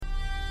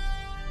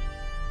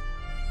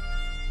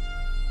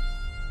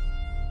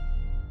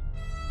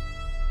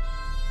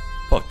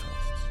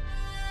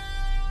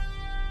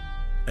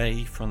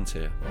A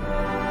Frontier.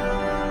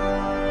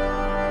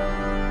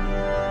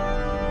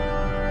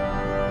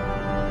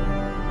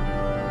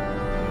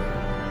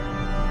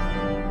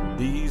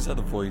 These are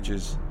the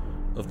voyages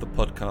of the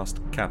podcast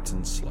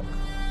Captain Slug.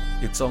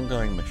 Its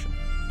ongoing mission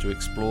to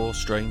explore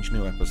strange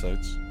new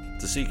episodes,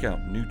 to seek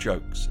out new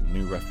jokes and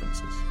new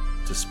references,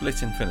 to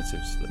split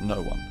infinitives that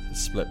no one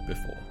has split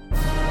before.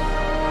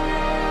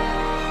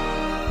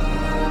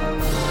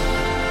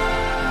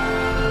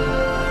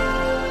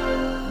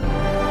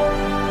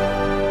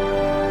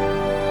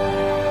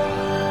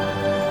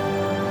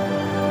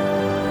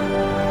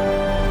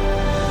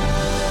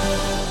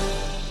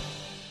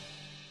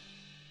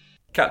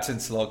 Captain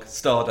Slog,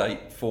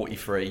 Stardate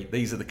 43.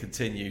 These are the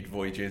continued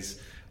voyages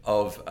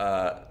of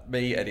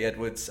me, Eddie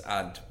Edwards,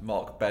 and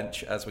Mark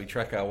Bench as we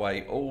trek our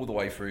way all the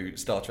way through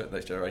Star Trek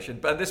Next Generation.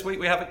 But this week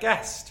we have a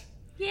guest.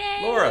 Yay!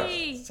 Laura,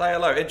 say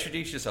hello,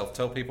 introduce yourself,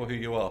 tell people who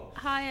you are.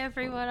 Hi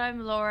everyone,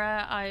 I'm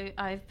Laura.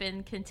 I've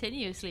been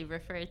continuously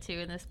referred to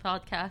in this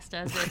podcast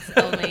as its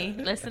only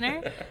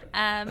listener.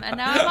 And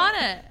now I'm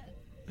on it.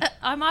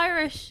 I'm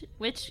Irish,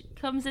 which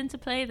comes into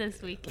play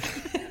this week.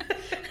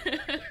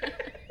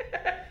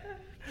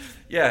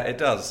 Yeah, it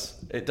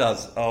does. It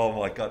does. Oh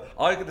my god!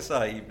 I'm going to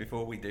say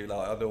before we do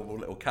like a normal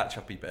little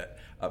catch-uppy bit,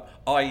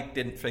 I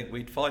didn't think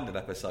we'd find an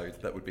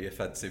episode that would be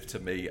offensive to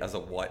me as a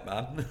white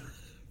man.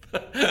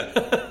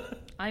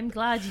 I'm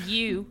glad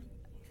you,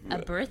 a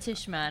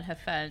British man, have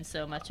found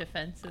so much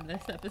offence in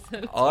this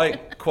episode. I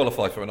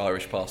qualify for an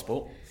Irish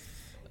passport.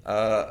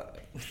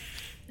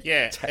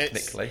 Yeah,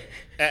 technically,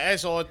 it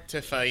is odd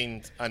to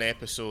find an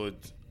episode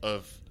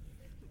of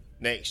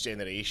Next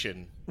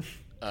Generation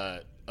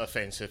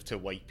offensive to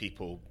white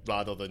people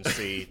rather than,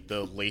 say,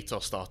 the later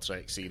Star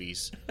Trek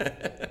series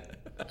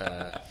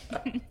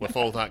with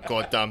all that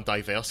goddamn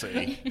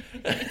diversity. You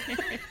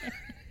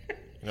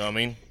know what I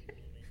mean?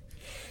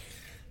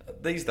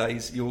 These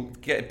days, you'll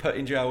get put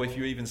in jail if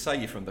you even say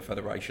you're from the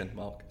Federation,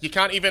 Mark. You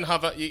can't even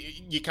have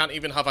you can't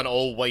even have an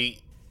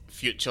all-white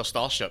future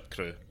Starship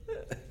crew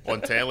on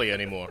telly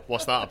anymore.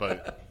 What's that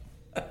about?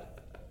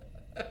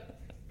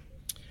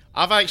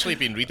 I've actually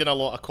been reading a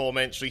lot of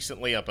comments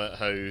recently about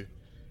how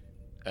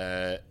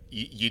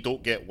you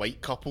don't get white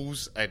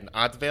couples in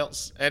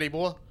adverts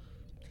anymore.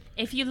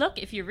 If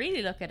you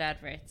really look at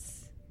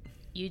adverts,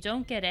 you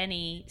don't get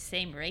any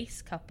same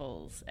race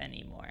couples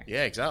anymore.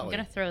 Yeah, exactly. I'm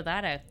gonna throw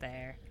that out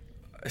there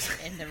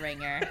in the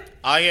ringer.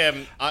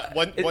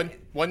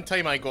 One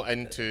time I got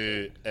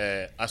into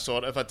a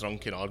sort of a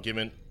drunken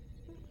argument.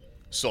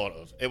 Sort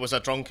of. It was a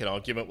drunken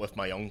argument with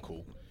my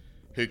uncle,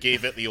 who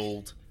gave it the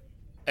old,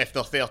 if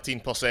they're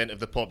 13% of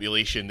the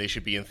population, they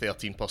should be in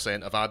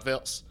 13% of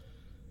adverts.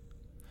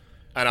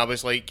 And I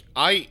was like,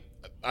 I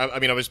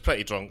mean, I was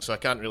pretty drunk, so I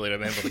can't really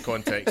remember the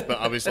context, but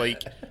I was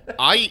like,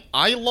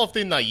 I love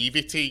the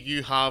naivety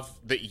you have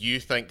that you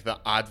think that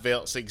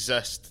adverts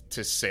exist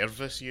to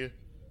service you.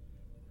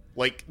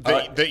 Like,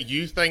 that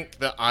you think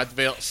that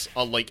adverts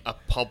are like a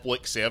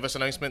public service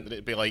announcement, that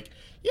it'd be like,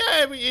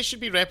 yeah, it should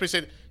be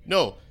represented.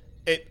 No,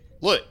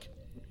 look,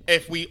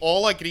 if we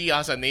all agree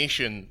as a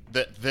nation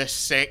that the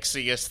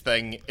sexiest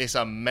thing is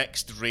a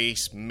mixed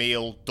race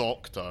male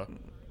doctor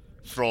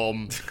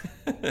from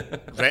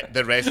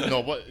Grey's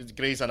Anatomy.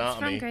 It's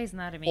from Grey's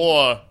Anatomy.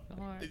 Or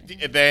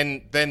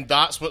then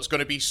that's what's going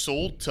to be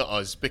sold to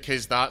us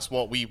because that's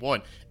what we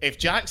want. If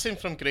Jackson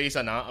from Grey's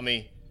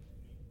Anatomy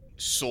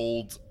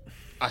sold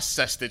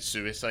assisted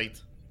suicide,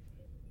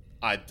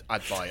 I'd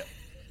buy it.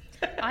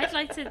 I'd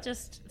like to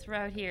just throw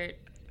out here,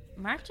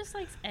 Mark just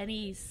likes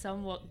any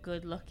somewhat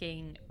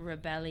good-looking,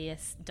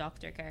 rebellious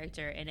doctor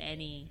character in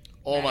any.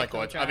 Oh my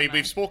god! drama. I mean,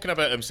 we've spoken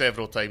about him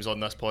several times on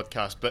this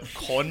podcast, but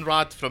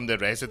Conrad from The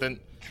Resident,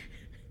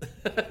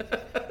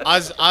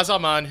 as a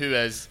man who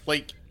is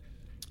like,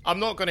 I'm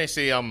not going to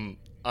say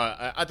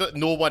I don't.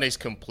 No one is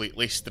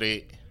completely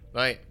straight,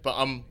 right? But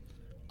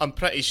I'm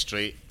pretty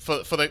straight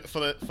for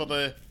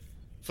the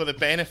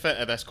benefit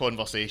of this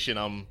conversation.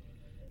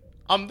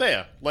 I'm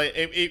there. Like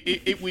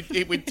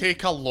it would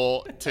take a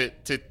lot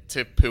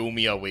to pull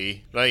me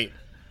away, right?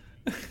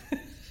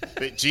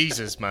 But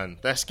Jesus, man,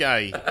 this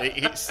guy,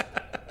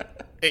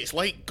 it's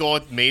like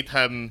God made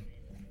him.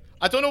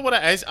 I don't know what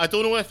it is. I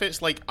don't know if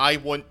it's like I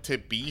want to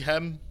be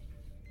him,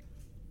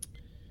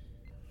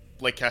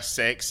 like a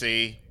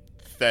sexy,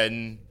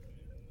 thin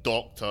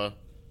doctor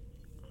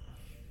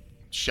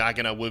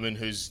shagging a woman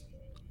who's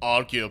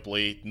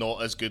arguably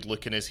not as good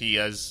looking as he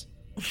is.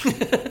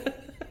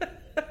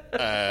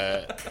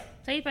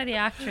 Played by the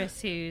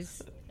actress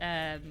who's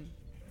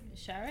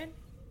Sharon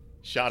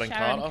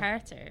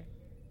Carter.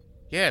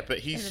 Yeah, but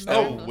he's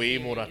still way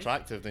more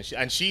attractive than she,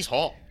 and she's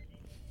hot.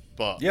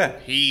 But yeah,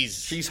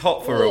 she's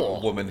hot for a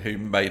woman who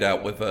made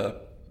out with her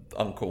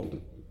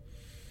uncle.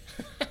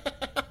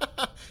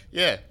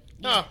 Yeah,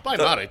 no, by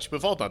marriage,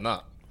 we've all done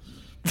that.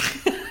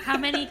 How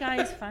many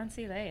guys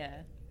fancy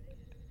Leia?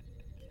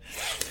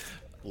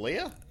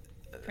 Leia?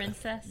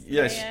 Princess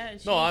yes.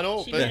 Leia? No, I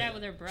know. She made out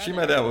with her brother. She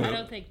made out with I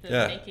don't think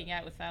that making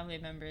out with family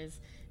members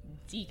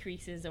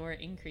decreases or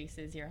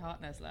increases your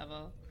hotness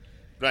level.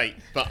 Right,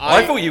 but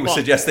I thought you were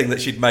suggesting that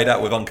she'd made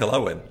out with Uncle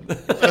Owen.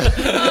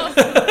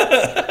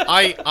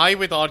 I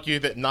would argue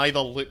that neither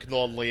Luke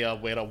nor Leia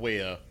were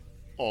aware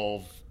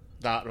of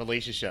that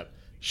relationship.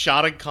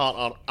 Sharon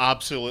Carter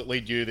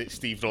absolutely knew that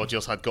Steve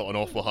Rogers had gotten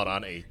off with her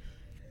auntie.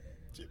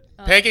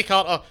 Peggy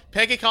Carter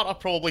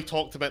probably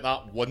talked about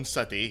that once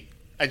a day,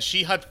 and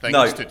she had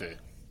things to do.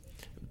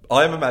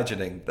 I'm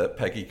imagining that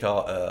Peggy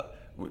Carter,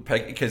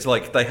 because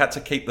like they had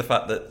to keep the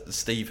fact that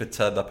Steve had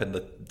turned up in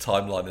the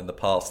timeline in the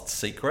past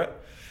secret.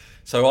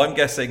 So I'm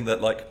guessing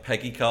that like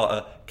Peggy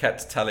Carter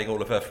kept telling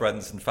all of her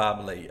friends and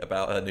family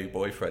about her new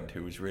boyfriend,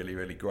 who was really,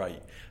 really great,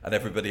 and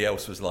everybody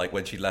else was like,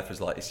 when she left, was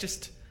like, it's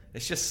just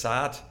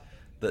sad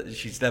that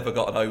she's never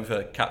gotten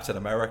over Captain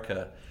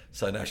America.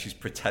 So now she's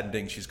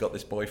pretending she's got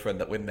this boyfriend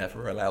that we're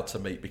never allowed to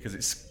meet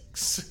because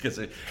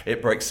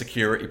it breaks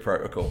security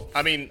protocol.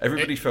 I mean,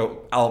 everybody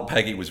felt Aunt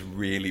Peggy was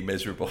really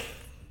miserable.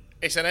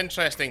 It's an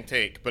interesting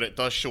take, but it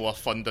does show a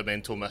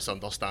fundamental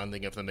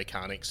misunderstanding of the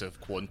mechanics of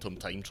quantum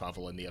time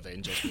travel in the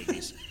Avengers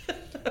movies.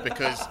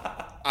 Because,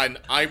 and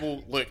I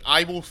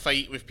will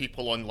fight with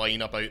people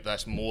online about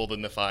this more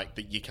than the fact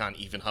that you can't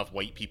even have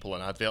white people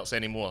in adverts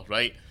anymore,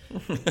 right?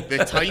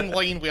 The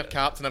timeline where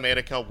Captain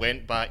America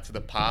went back to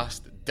the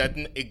past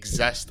didn't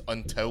exist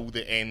until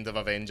the end of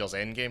Avengers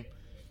Endgame.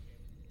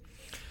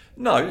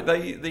 No,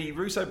 the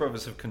Russo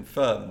brothers have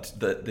confirmed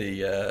that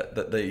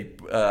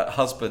the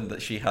husband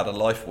that she had a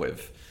life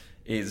with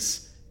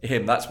is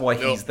him. That's why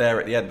he's there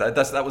at the end.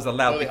 That was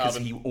allowed because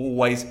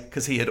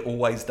he had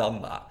always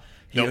done that.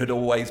 He had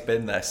always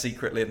been there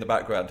secretly in the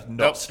background,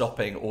 not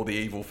stopping all the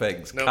evil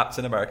things.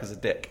 Captain America's a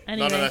dick.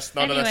 Anyway,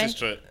 none of this is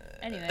true.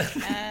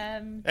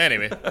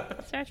 Anyway,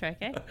 Star Trek,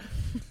 eh?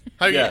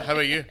 How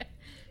are you?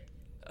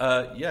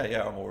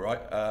 Yeah, I'm all right.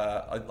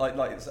 Like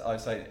I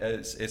say,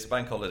 it's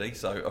bank holiday,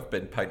 so I've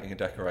been painting and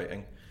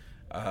decorating.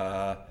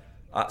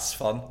 That's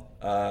fun.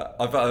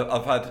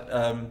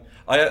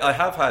 I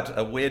have had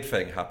a weird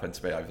thing happen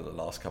to me over the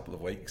last couple of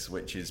weeks,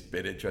 which has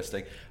been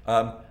interesting.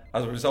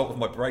 As a result of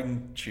my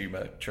brain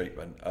tumour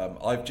treatment,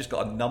 I've just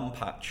got a numb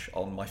patch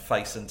on my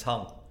face and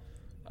tongue.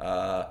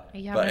 But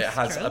it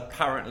has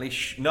apparently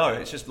no.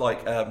 It's just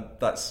like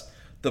that's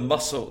the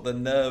muscle, the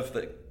nerve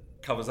that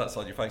covers that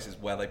side of your face is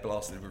where they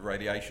blasted with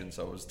radiation,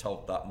 so I was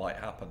told that might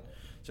happen.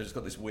 So it's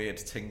got this weird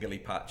tingly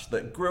patch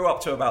that grew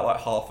up to about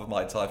like half of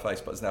my entire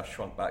face, but has now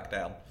shrunk back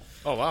down.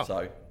 Oh wow!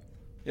 So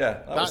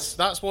yeah,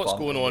 that's what's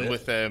going on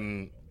with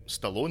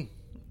Stallone.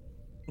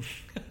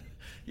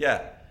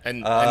 Yeah,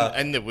 in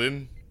the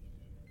womb,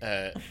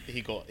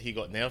 he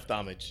got nerve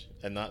damage,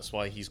 and that's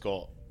why he's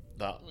got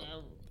that.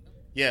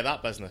 Yeah,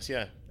 that business.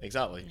 Yeah,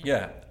 exactly.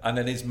 Yeah, and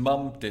then his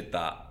mum did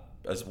that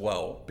as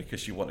well because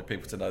she wanted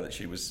people to know that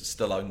she was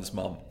Stallone's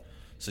mum,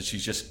 so she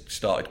just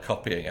started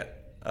copying it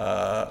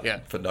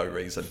for no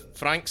reason.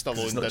 Frank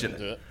Stallone didn't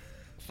do it.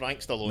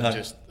 Frank Stallone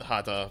just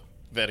had a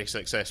very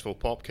successful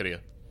pop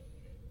career.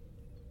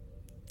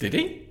 Did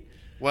he?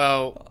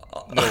 Well,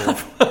 no.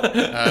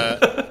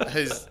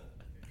 His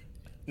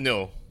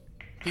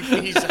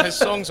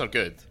songs are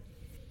good.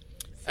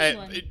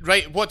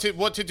 Right, what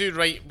to do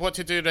right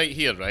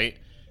here, right,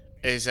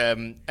 is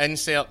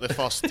insert the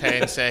first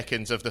 10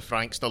 seconds of the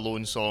Frank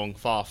Stallone song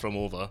 "Far From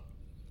Over,"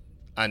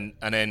 and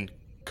then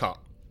cut.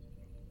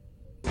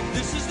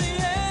 This is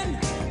the end.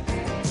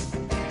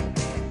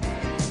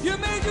 You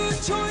made your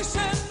choice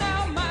and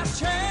now my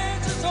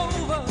chance is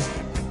over.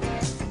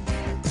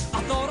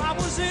 I thought I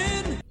was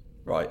in.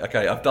 Right,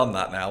 okay, I've done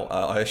that now.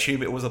 I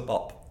assume it was a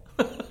bop.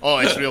 Oh,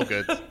 it's real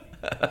good.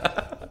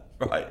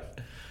 Right.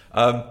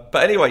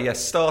 But anyway,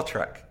 yes, Star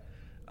Trek.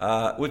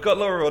 We've got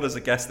Laura on as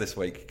a guest this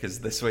week because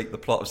this week the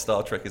plot of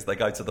Star Trek is they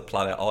go to the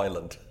planet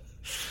Island,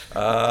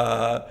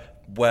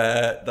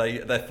 where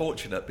they're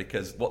fortunate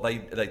because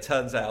they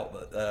turns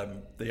out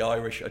that the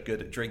Irish are good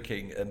at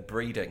drinking and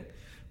breeding,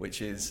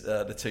 which is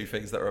the two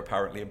things that are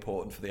apparently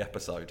important for the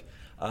episode.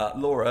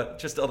 Laura,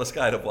 just on a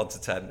scale of 1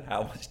 to 10,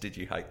 how much did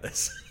you hate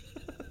this?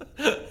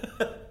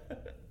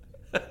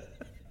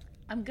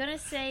 I'm gonna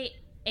say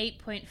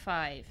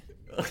 8.5.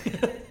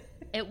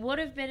 It would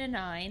have been a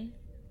 9,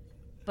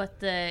 but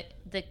the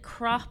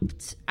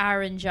cropped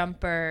Aaron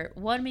jumper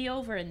won me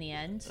over in the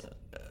end.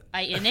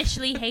 I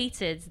initially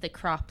hated the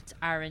cropped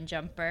Aaron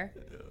jumper,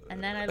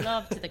 and then I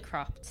loved the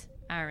cropped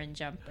Aaron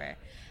jumper.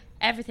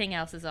 Everything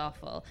else is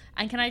awful.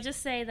 And can I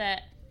just say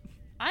that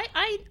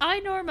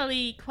I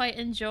normally quite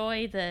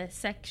enjoy the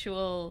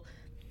sexual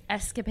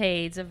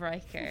escapades of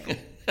Riker,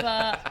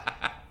 but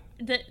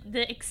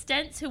the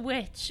extent to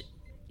which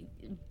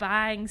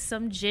bang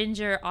some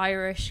ginger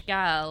Irish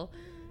gal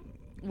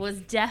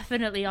was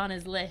definitely on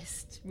his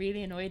list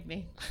really annoyed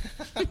me.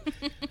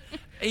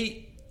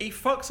 He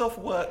fucks off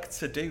work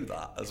to do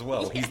that as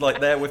well. Yeah. He's like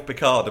there with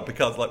Picard, and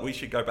Picard's like, we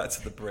should go back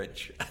to the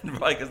bridge. And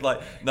Riker's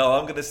like, no,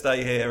 I'm going to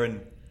stay here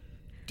and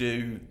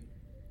do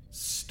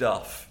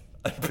stuff.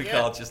 And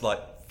Picard's just like,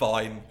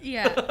 fine.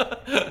 Yeah.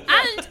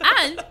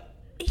 and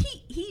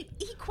he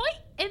quite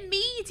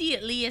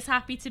immediately is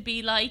happy to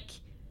be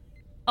like,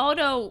 oh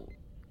no,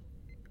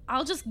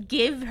 I'll just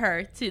give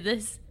her to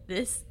this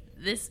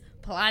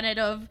planet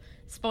of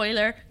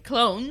Spoiler,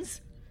 clones.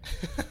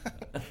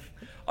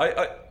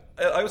 I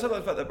also like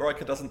the fact that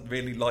Riker doesn't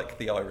really like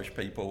the Irish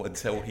people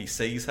until he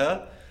sees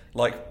her.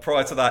 Like,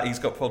 prior to that, he's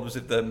got problems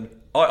with them.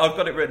 I've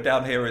got it written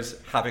down here as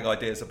having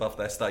ideas above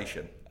their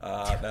station.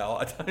 Now,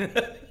 I don't...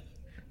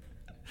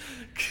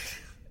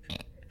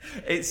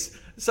 It's...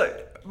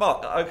 So,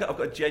 Mark, I've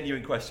got a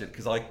genuine question,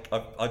 because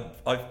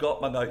I've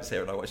got my notes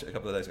here, and I watched it a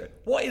couple of days ago.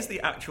 What is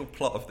the actual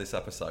plot of this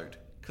episode?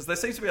 Because there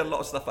seems to be a lot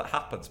of stuff that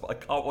happens, but I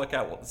can't work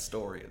out what the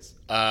story is.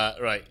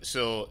 Right,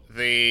 so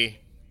they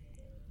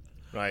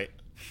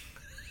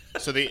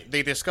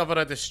discover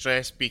a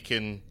distress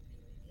beacon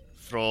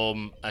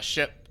from a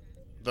ship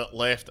that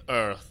left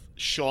Earth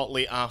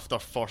shortly after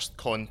first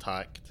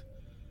contact.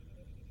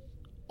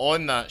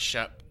 On that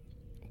ship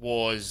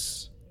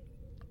was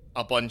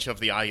a bunch of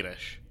the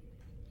Irish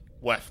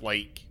with,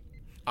 like,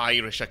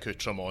 Irish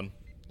accoutrement,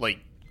 like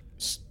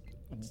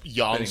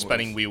yarn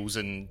spinning wheels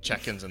and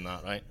chickens and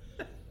that, right?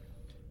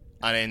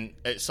 And then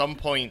at some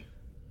point,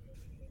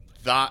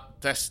 that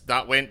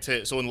went to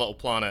its own little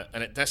planet,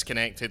 and it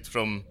disconnected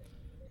from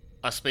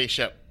a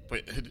spaceship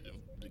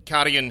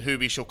carrying who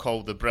we shall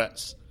call the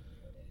Brits,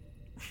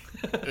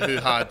 who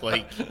had,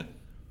 like,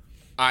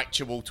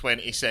 actual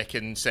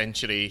 22nd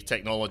century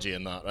technology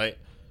in that, right?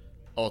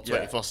 Or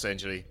 21st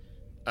century.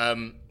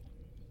 And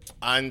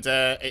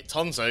it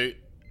turns out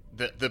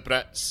that the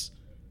Brits,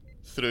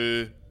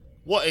 through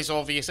what is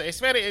obvious, it's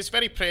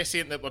very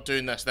prescient that we're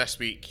doing this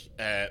week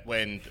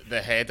when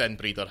the head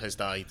inbreeder has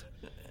died,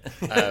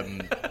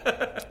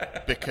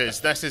 because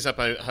this is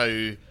about how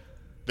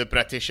the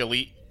British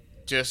elite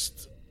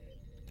just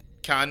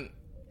can't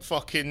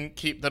fucking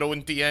keep their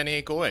own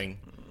DNA going.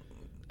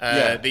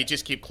 They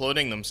just keep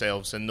cloning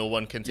themselves, and no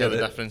one can tell the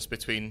difference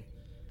between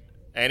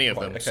any of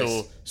them.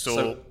 Okay.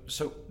 So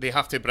they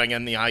have to bring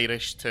in the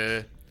Irish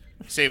to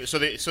save it. So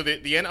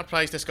the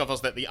Enterprise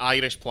discovers that the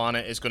Irish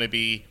planet is going to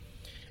be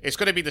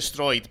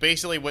destroyed.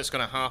 Basically, what's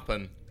going to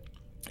happen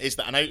is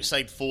that an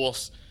outside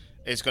force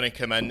is going to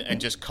come in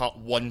and just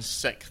cut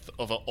 1/6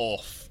 of it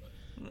off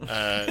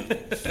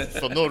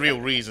for no real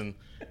reason,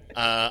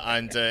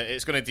 and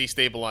it's going to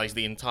destabilize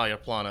the entire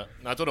planet.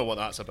 I don't know what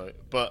that's about,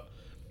 but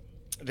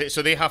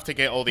so they have to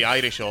get all the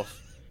Irish off,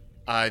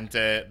 and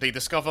they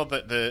discover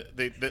that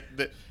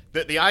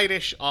the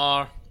Irish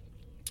are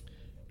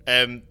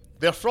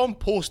they're from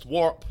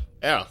post-warp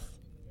Earth.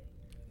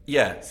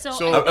 Yeah.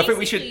 So I think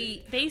we should.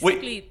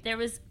 Basically, there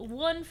was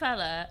one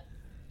fella,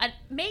 and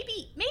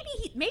maybe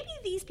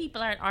these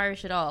people aren't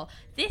Irish at all.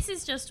 This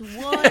is just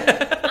one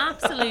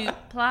absolute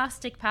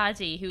plastic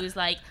paddy who is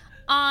like,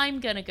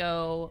 I'm gonna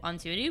go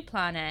onto a new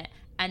planet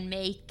and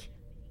make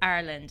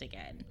Ireland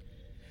again,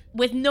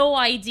 with no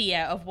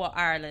idea of what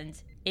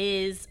Ireland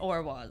is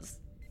or was.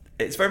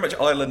 It's very much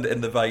Ireland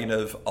in the vein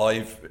of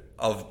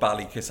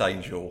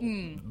Ballykissangel,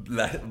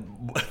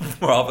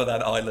 rather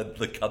than Ireland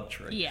the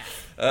country. Yeah.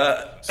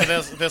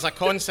 So there's a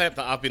concept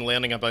that I've been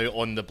learning about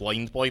on the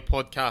Blind Boy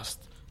podcast,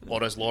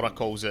 or as Laura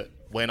calls it,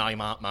 when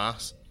I'm at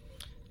mass,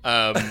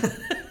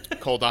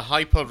 called a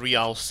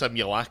hyperreal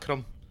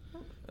simulacrum,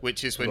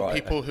 which is when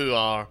people who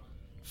are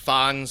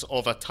fans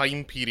of a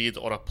time period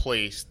or a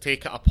place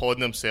take it upon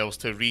themselves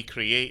to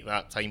recreate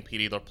that time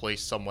period or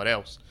place somewhere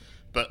else.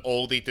 But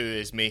all they do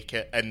is make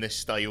it in the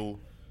style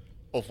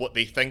of what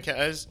they think it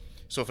is.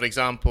 So, for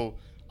example,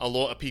 a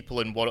lot of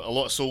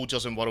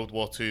soldiers in World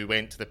War II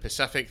went to the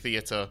Pacific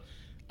Theatre,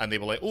 and they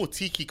were like, "Oh,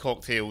 tiki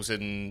cocktails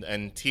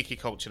and tiki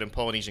culture and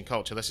Polynesian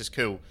culture. This is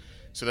cool."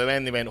 So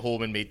then they went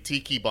home and made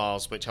tiki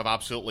bars, which have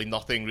absolutely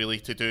nothing really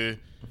to do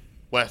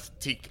with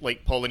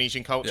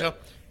Polynesian culture. Yeah.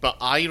 But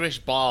Irish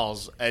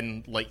bars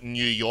in like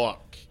New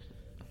York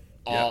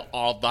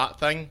are that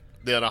thing.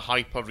 They're a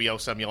hyper-real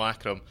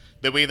simulacrum.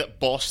 The way that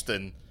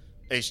Boston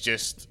is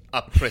just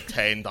a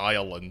pretend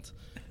Ireland.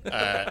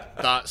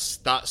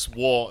 That's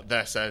what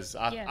this is.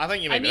 I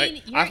think you may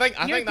be right.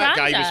 I think that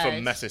guy was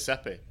from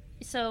Mississippi.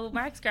 So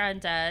Mark's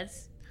granddad,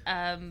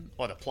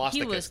 the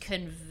plastic. He was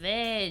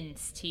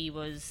convinced he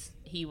was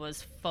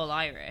full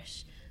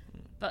Irish,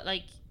 but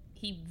like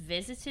he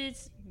visited,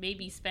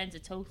 maybe spent a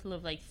total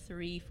of like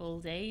 3 full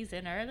days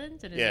in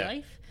Ireland in his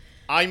life.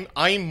 I'm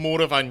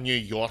more of a New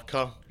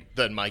Yorker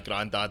than my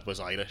granddad was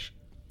Irish.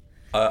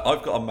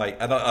 I've got a mate,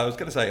 and I was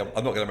going to say I'm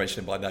not going to mention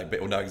him by name, but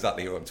he'll know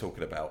exactly who I'm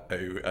talking about.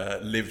 Who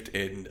lived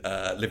in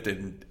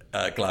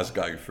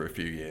Glasgow for a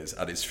few years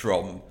and is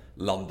from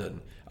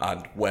London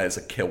and wears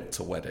a kilt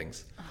to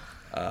weddings.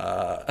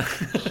 I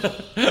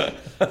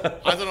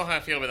don't know how I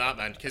feel about that,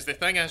 man. Because the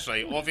thing is,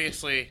 right?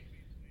 Obviously,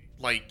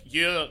 like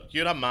you're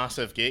a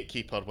massive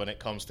gatekeeper when it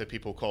comes to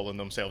people calling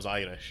themselves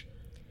Irish.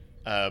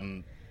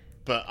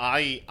 But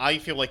I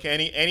feel like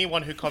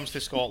anyone who comes to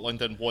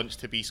Scotland and wants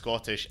to be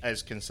Scottish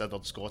is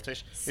considered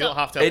Scottish. So, you don't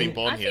have to have been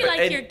born here. I feel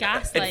like you're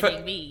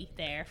gaslighting me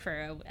there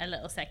for a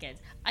little second.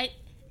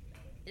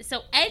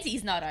 So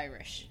Eddie's not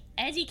Irish.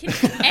 Eddie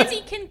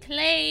can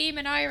claim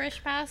an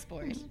Irish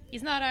passport.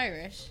 He's not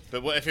Irish.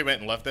 But what if he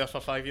went and lived there for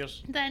 5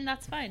 years? Then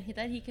that's fine.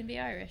 Then he can be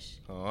Irish.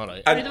 Oh, all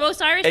right. For the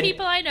most Irish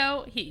people I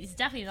know, he's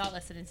definitely not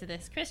listening to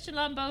this. Christian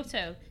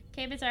Lamboto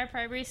came into our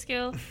primary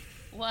school.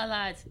 What a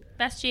lad.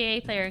 Best GAA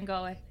player in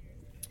Galway.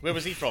 Where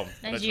was he from?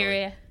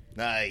 Nigeria.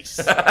 Nice.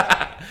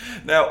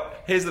 Now,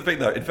 here's the thing,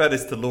 though. In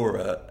fairness to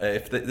Laura,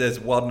 if there's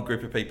one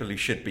group of people who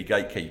should be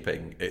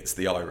gatekeeping, it's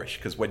the Irish.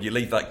 Because when you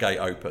leave that gate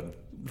open,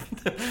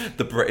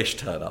 the British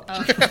turn up.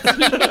 Oh.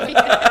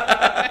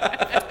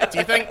 Do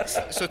you think,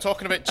 so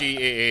talking about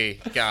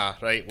GAA,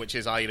 right, which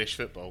is Irish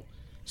football.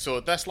 So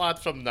this lad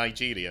from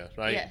Nigeria,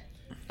 right?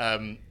 Yeah.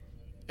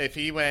 If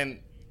he went,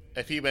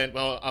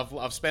 well,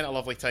 I've spent a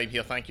lovely time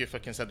here. Thank you for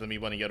considering me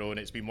one of your own.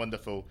 It's been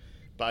wonderful.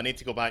 But I need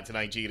to go back to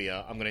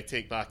Nigeria. I'm going to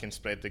take back and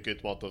spread the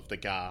good word of the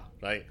GA,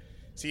 right?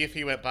 See if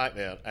he went back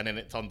there and then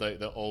it turned out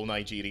that all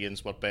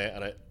Nigerians were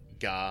better at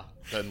GA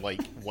than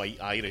like white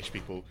Irish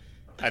people.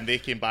 And they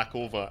came back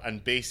over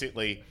and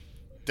basically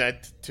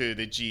did to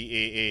the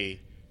GAA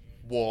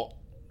what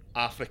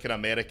African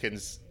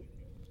Americans,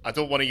 I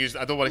don't want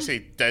to say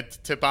did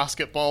to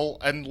basketball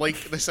in like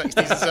the 60s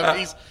and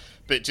 70s,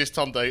 but it just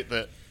turned out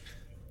that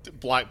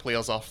black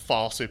players are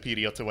far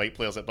superior to white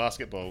players at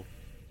basketball.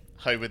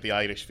 How would the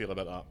Irish feel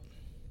about that?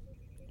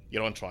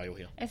 You're on trial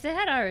here. If they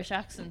had Irish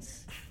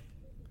accents,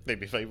 They'd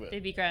be fine with it.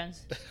 they'd be grand.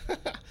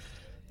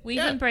 We've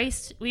Yeah.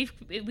 embraced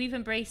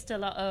a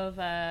lot of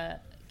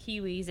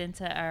Kiwis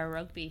into our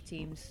rugby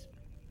teams,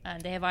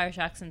 and they have Irish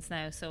accents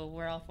now, so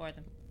we're all for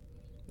them.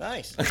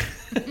 Nice.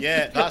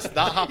 Yeah, that's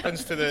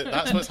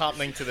what's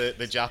happening to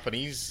the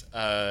Japanese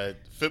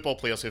football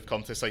players who've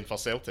come to sign for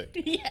Celtic.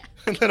 Yeah.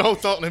 And they're all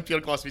talking in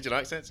pure Glaswegian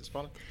accents. It's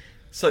funny.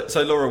 So,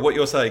 Laura, what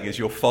you're saying is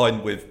you're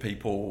fine with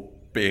people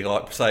being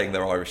like saying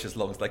they're Irish as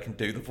long as they can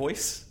do the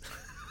voice?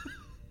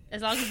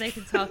 As long as they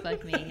can talk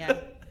like me, yeah.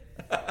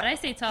 When I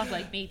say talk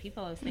like me,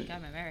 people always think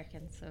I'm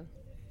American, so.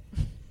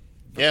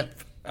 Yeah.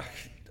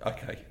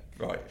 Okay,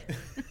 right.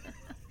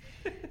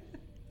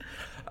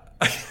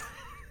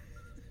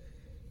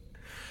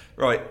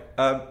 Right,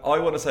 I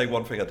want to say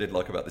one thing I did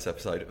like about this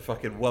episode.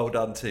 Fucking well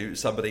done to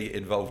somebody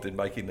involved in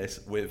making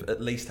this with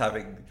at least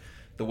having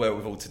the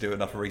wherewithal to do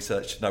enough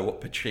research to know what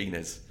poutine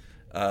is.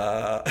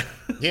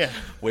 Yeah.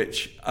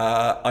 Which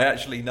I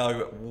actually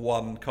know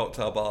one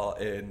cocktail bar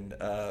in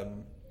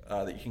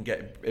that you can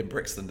get in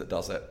Brixton that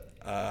does it.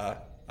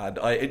 And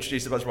I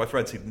introduced a bunch of my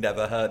friends who'd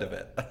never heard of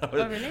it.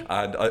 Oh, really?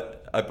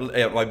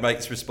 And my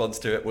mate's response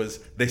to it was,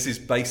 "This is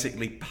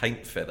basically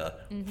paint thinner.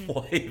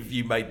 Why have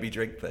you made me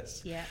drink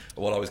this?" Yeah.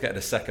 While I was getting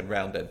a second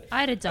round in.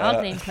 I had a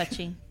dog named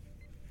Putching.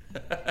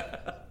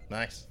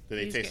 Nice. Do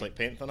they He's taste good. like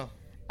paint thinner?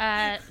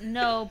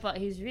 No, but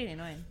he's really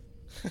annoying.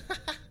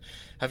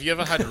 Have you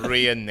ever had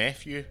Ray and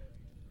Nephew?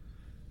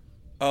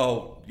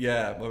 Oh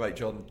yeah, my mate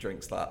John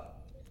drinks that.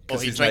 Oh,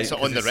 he drinks it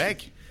on the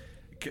reg?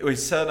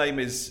 His surname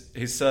is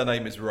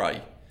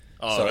Ray.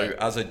 Oh, so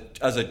right.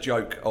 as a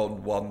joke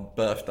on one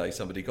birthday,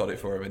 somebody got it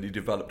for him, and he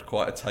developed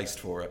quite a taste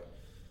for it.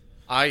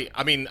 I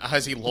mean,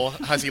 has he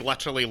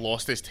literally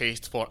lost his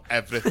taste for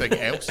everything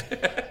else?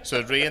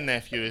 So Ray and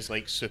Nephew is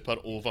like super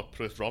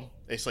overproof rum.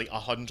 It's like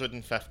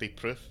 150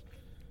 proof.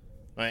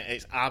 Right,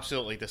 it's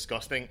absolutely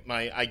disgusting.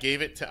 I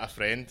gave it to a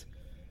friend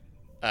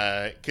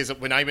because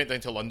when I went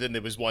down to London,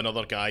 there was one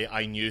other guy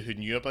I knew who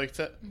knew about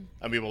it,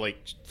 and we were like,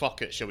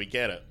 "Fuck it, shall we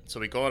get it?" So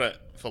we got it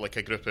for like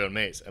a group of our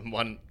mates, and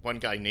one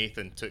guy,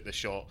 Nathan, took the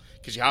shot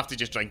because you have to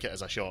just drink it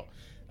as a shot.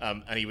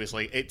 And he was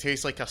like, "It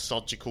tastes like a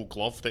surgical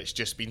glove that's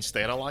just been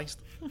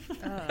sterilised."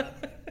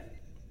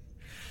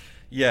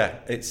 Yeah,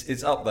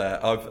 it's up there.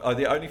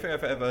 The only thing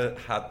I've ever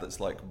had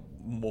that's like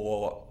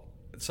more.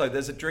 So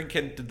there's a drink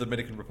in the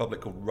Dominican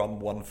Republic called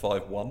Rum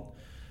 151,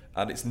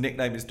 and its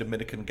nickname is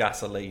Dominican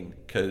Gasoline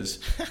because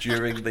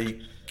during the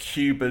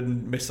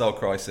Cuban Missile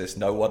Crisis,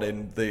 no one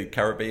in the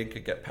Caribbean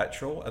could get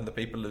petrol, and the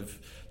people of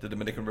the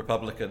Dominican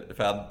Republic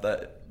found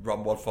that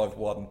Rum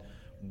 151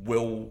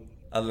 will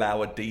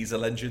allow a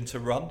diesel engine to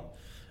run.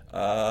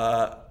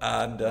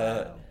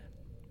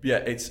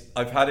 Yeah,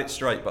 I've had it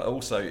straight, but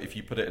also if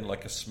you put it in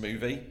like a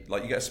smoothie,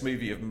 like you get a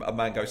smoothie of a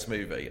mango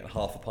smoothie and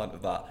half a pint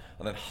of that,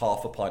 and then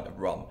half a pint of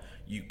rum,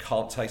 you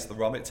can't taste the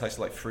rum. It tastes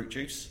like fruit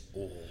juice.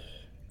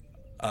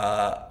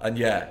 And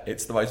yeah,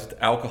 it's the most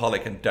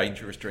alcoholic and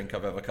dangerous drink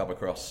I've ever come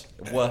across.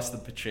 Worse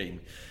than poutine,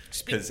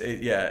 because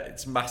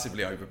it's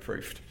massively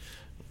overproofed.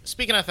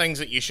 Speaking of things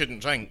that you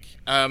shouldn't drink,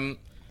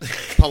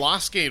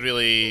 Pulaski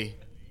really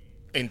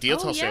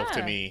endeared herself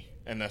to me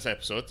in this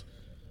episode.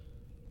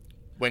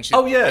 When she,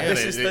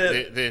 this is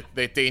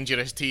the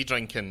dangerous tea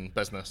drinking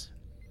business.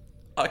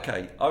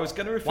 Okay, I was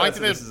going to refer to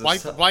this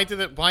as why do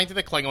the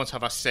Klingons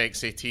have a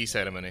sexy tea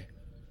ceremony?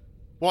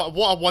 What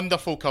a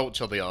wonderful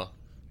culture they are.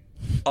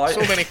 So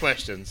many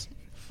questions.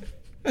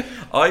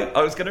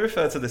 I was going to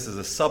refer to this as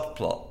a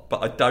subplot,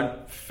 but I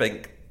don't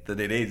think that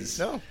it is.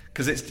 No,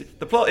 because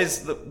the plot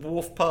is that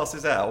Worf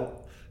passes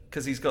out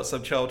because he's got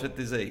some childhood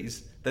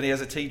disease. Then he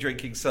has a tea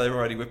drinking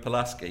ceremony with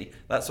Pulaski.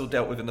 That's all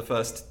dealt with in the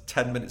first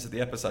 10 minutes of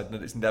the episode,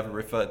 and it's never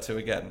referred to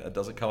again. It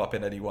doesn't come up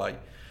in any way.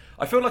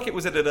 I feel like it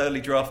was in an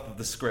early draft of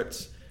the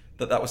script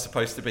that was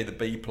supposed to be the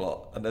B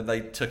plot, and then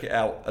they took it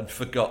out and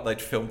forgot they'd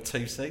filmed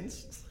 2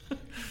 scenes.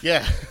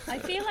 Yeah. I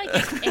feel like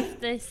if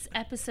this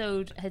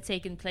episode had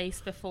taken place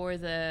before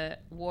the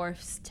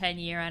Worf's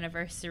 10-year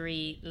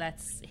anniversary,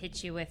 let's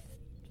hit you with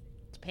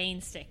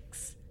pain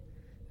sticks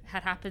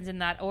had happened in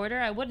that order,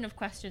 I wouldn't have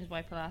questioned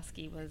why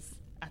Pulaski was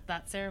at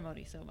that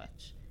ceremony so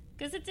much.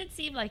 Because it did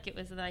seem like it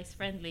was a nice,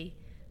 friendly...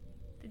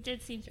 They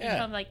did seem to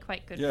become, like,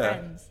 quite good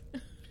friends.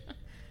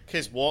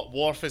 Because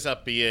Worf is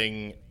at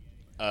being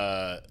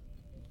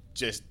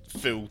just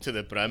full to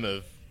the brim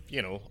of,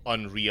 you know,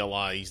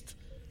 unrealised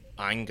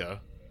anger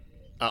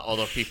at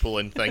other people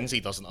and things he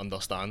doesn't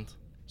understand.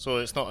 So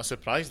it's not a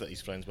surprise that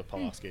he's friends with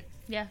Pulaski.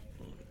 Yeah.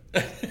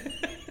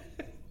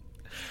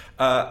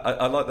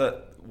 I like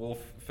that Worf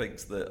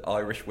thinks that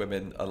Irish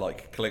women are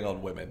like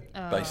Klingon women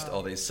based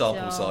on his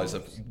sample size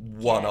of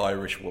one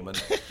Irish woman.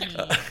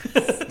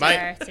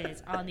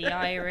 Started on the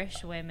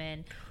Irish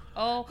women.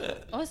 Oh,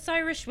 us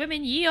Irish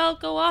women, ye all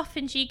go off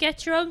and ye get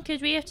drunk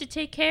and we have to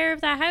take care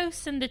of the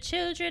house and the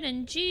children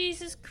and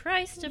Jesus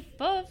Christ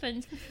above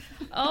and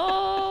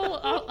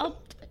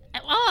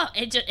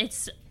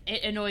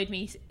it annoyed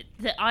me.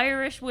 The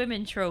Irish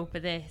women trope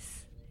of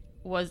this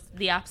was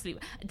the absolute...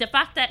 The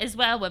fact that as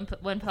well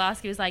when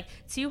Pulaski was like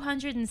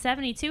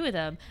 272 of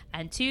them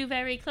and 2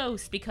 very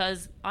close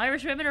because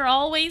Irish women are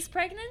always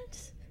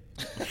pregnant.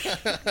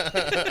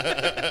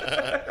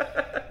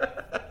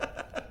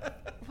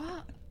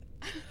 What?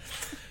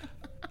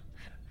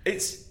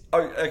 It's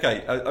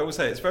okay. I will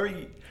say it's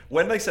very.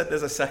 When they said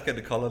there's a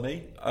second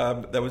colony,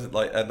 there was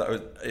like, and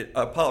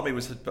a part of me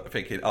was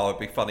thinking, oh, it'd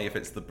be funny if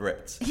it's the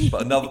Brits,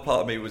 but another part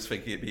of me was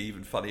thinking it'd be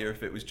even funnier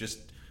if it was just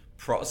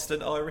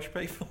Protestant Irish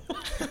people,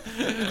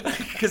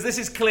 because this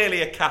is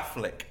clearly a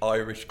Catholic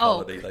Irish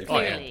colony.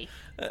 Clearly.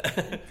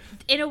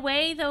 In a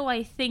way, though,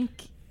 I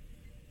think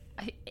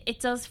it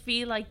does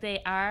feel like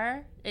they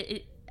are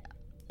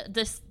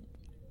this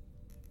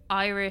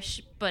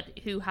Irish, but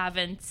who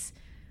haven't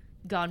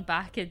gone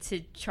back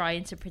into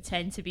trying to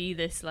pretend to be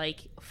this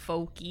like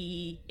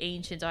folky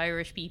ancient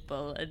Irish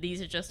people, and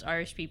these are just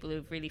Irish people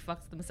who've really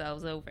fucked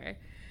themselves over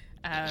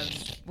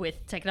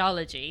with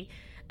technology,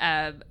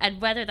 and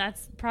whether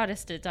that's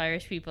Protestant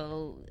Irish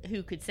people,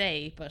 who could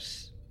say, but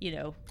you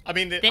know, I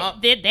mean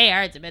they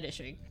are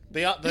diminishing.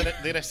 They're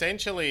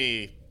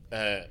essentially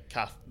they're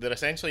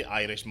essentially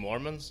Irish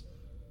Mormons.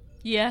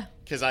 Yeah.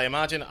 Because I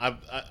imagine, I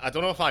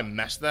don't know if I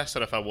missed this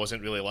or if I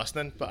wasn't really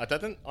listening, but I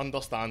didn't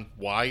understand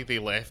why they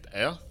left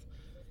Earth.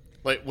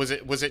 Like, was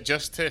it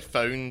just to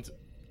found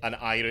an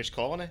Irish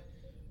colony?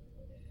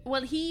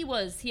 Well, he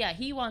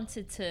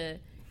wanted to...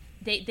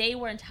 They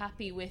weren't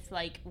happy with,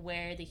 like,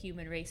 where the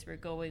human race were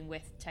going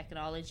with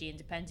technology and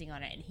depending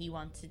on it, and he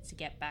wanted to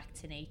get back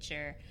to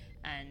nature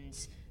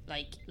and,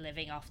 like,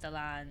 living off the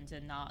land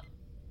and not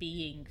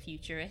being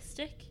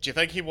futuristic. Do you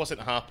think he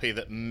wasn't happy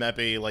that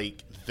maybe,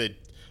 like, the...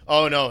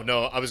 Oh, no,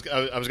 I was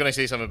going to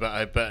say something about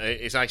it, but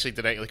it's actually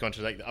directly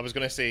contradicted. I was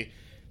going to say,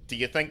 do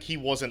you think he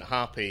wasn't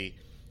happy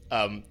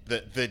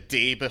that the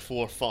day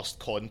before First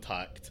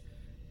Contact,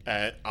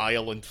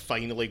 Ireland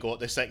finally got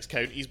the 6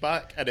 counties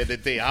back, and then the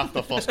day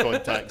after First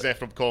Contact,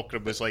 Zefram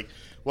Cochrane was like,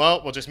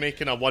 well, we're just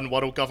making a one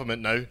world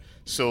government now,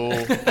 so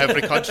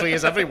every country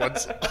is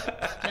everyone's.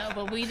 No,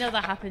 but we know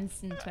that happens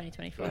in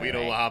 2024. We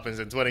know what happens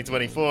in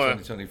 2024.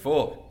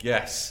 2024,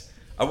 yes.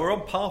 And we're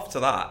on path to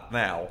that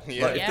now.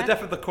 Yeah. Like, if the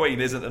death of the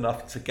Queen isn't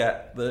enough to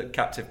get the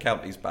captive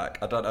counties back,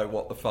 I don't know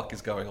what the fuck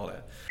is going on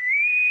here.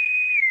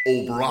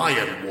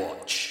 O'Brien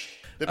Watch.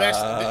 The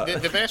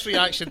best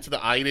reaction to the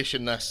Irish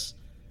in this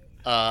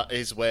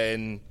is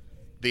when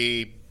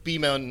they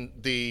beam on,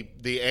 they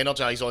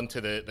energise onto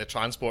the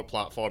transport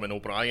platform and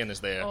O'Brien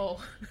is there.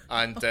 Oh.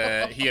 And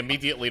he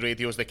immediately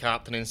radios the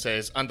captain and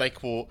says, and I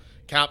quote,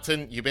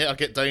 "Captain, you better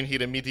get down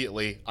here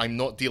immediately. I'm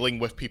not dealing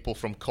with people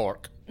from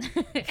Cork."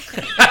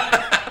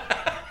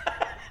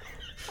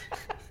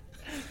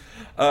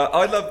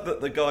 I love that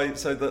the guy,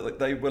 so that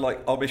they were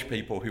like Amish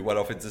people who went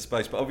off into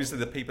space, but obviously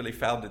the people who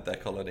founded their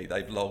colony,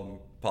 they've long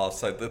passed,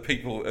 so the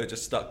people are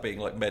just stuck being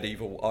like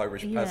medieval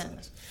Irish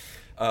peasants.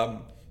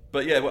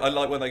 But yeah, I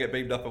like when they get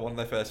beamed up and one of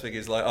their first things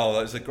is like, oh,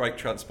 that was a great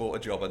transporter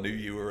job, I knew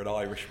you were an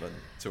Irishman,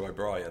 to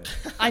O'Brien.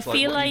 I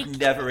feel like you've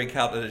never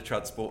encountered a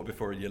transporter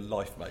before in your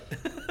life, mate.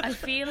 I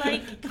feel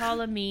like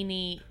Colin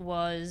Meaney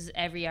was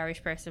every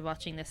Irish person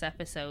watching this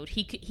episode.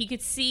 He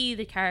could see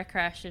the car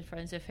crash in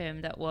front of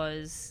him that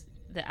was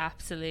the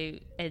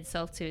absolute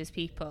insult to his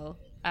people,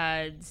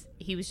 and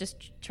he was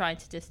just trying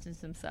to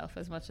distance himself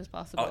as much as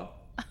possible.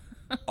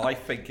 I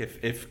think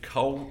if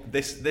Cole,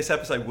 this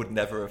episode would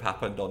never have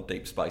happened on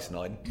Deep Space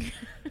Nine,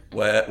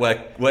 where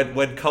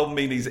when Cole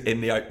Meaney's in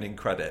the opening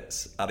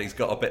credits and he's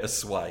got a bit of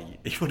sway,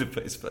 he would have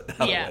put his foot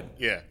down.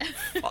 Yeah.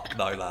 Fuck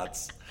no,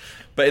 lads.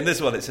 But in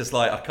this one, it's just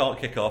like, I can't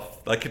kick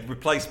off. They could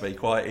replace me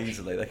quite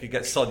easily. They could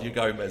get Sonia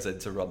Gomez in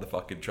to run the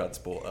fucking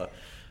transporter,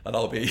 and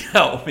I'll be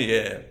out of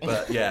here.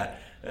 But yeah.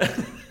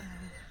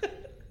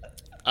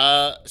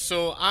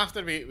 So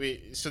after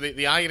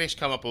the Irish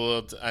come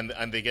aboard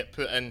and they get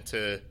put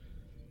into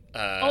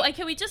and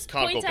can we just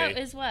point out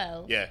as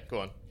well? Yeah,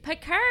 go on.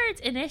 Picard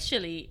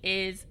initially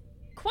is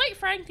quite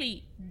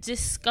frankly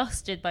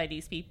disgusted by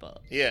these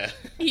people. Yeah.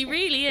 He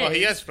really is. Well,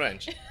 he is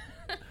French.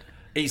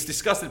 He's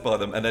disgusted by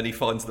them, and then he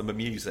finds them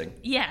amusing.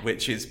 Yeah.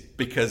 Which is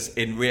because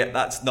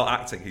that's not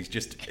acting. He's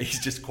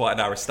just quite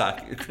an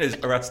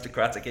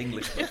aristocratic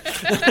Englishman.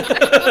 I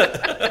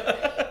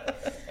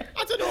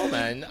don't know,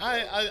 man.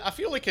 I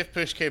feel like if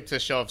push came to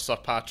shove, Sir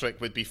Patrick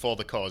would be for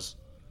the cause.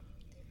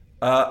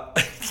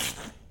 That's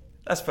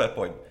a fair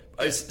point.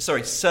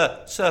 Sorry,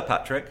 Sir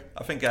Patrick.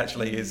 I think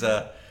actually his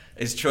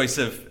choice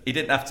of he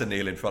didn't have to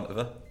kneel in front of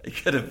her. He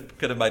could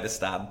have made a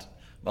stand.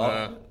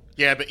 Mark?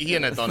 Yeah, but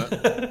Ian had done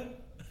it.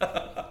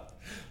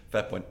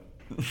 Fair point.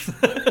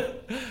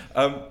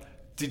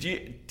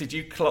 Did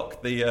you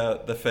clock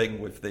the thing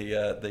with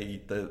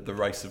the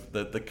race of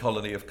the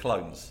colony of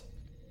clones?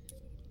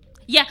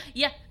 Yeah,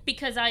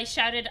 because I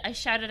shouted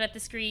at the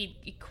screen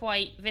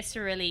quite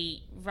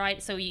viscerally,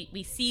 right? So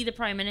we see the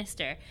Prime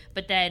Minister,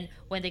 but then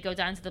when they go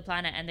down to the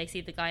planet and they see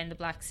the guy in the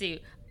black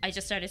suit, I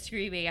just started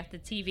screaming at the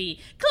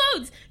TV,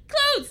 "Clones!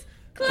 Clones!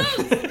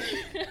 Clones!"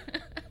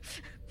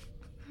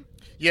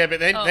 Yeah, but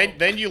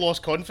then you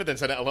lost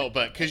confidence in it a little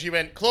bit because you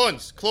went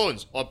clones,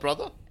 or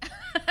brother.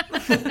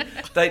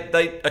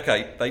 They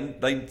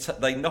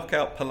knock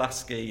out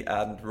Pulaski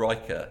and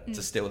Riker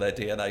to steal their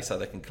DNA so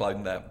they can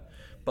clone them,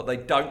 but they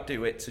don't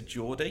do it to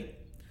Geordie.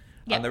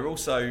 Yep. And they're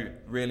also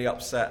really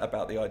upset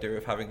about the idea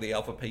of having the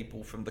other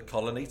people from the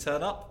colony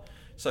turn up.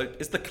 So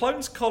is the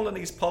clones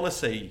colony's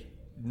policy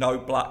no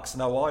blacks,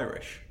 no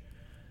Irish?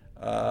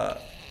 Now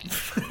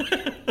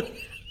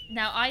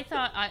I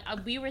thought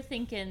we were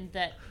thinking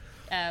that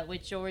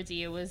with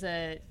Geordie it was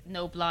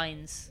no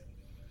blinds.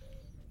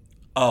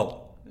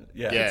 Oh,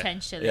 yeah.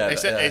 Potentially. Yeah,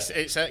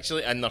 it's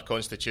actually in their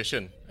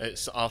constitution.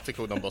 It's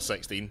article number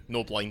 16,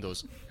 no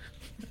blindos.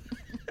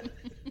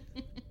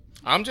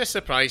 I'm just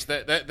surprised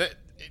that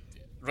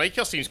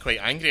Riker seems quite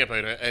angry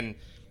about it, and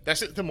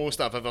this is the most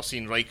I've ever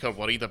seen Riker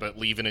worried about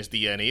leaving his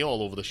DNA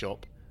all over the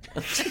shop.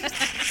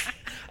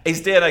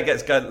 His DNA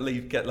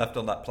get left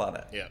on that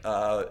planet.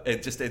 Yeah.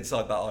 Just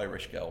inside that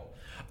Irish girl.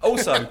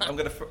 Also, I'm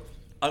gonna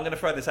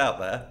throw this out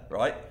there,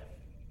 right?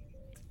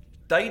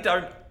 They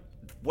don't,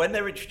 when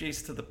they're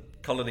introduced to the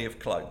colony of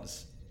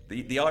clones,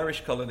 the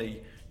Irish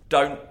colony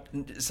don't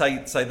say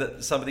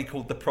that somebody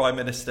called the Prime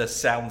Minister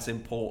sounds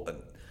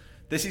important.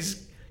 This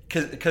is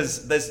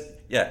because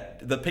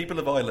the people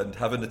of Ireland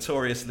have a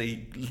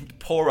notoriously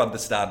poor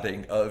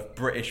understanding of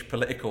British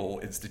political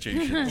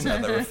institutions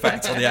and their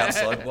effect on the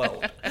outside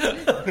world.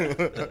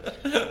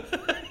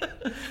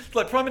 It's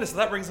like, Prime Minister,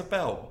 that rings a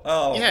bell.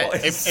 Oh, yeah.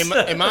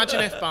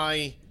 Imagine if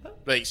by...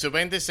 Right, so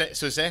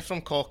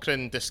Zefram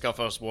Cochrane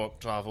discovers warp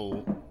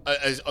travel.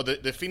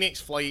 The Phoenix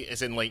flight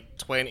is in like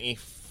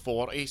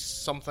 2040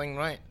 something,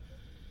 right?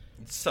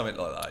 Something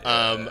like that.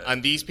 Yeah.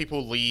 And these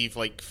people leave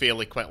like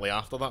fairly quickly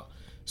after that.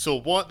 So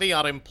what they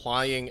are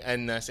implying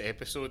in this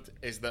episode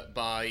is that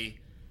by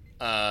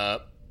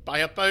about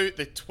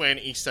the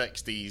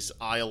 2060s,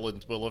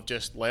 Ireland will have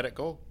just let it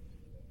go.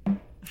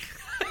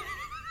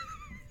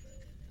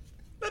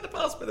 Let the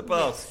past be the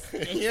past.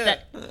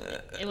 Yeah.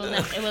 It will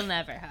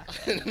never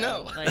happen.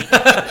 No.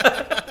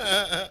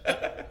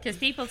 Because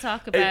people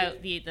talk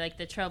about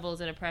the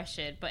troubles and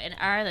oppression, but in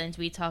Ireland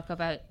we talk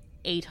about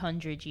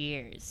 800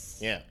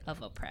 years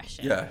of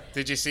oppression. Yeah.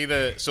 Did you see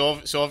so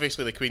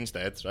obviously the Queen's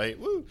dead, right?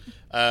 Woo.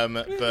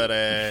 But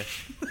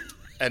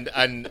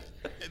and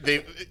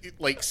they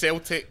like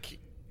Celtic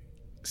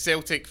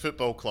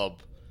Football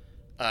Club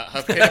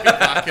have kind of been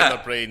racking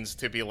their brains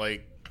to be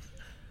like,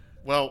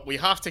 well, we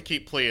have to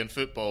keep playing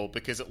football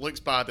because it looks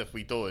bad if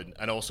we don't,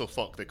 and also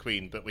fuck the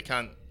Queen, but we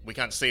can't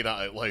say that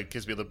out loud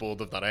because we're the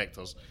board of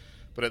directors.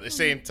 But at the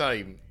same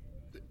time,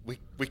 we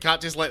can't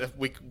just let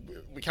we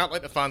can't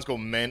let the fans go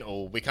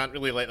mental. We can't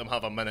really let them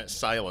have a minute's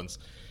silence.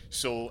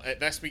 So at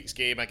this week's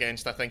game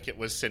against, I think it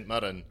was St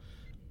Mirren,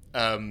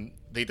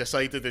 they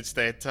decided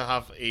instead to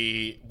have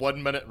a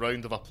 1 minute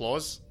round of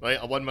applause, right?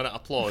 A 1 minute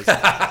applause.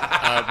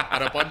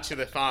 And a bunch of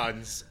the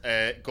fans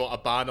got a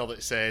banner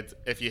that said,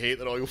 "If you hate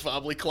the royal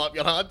family, clap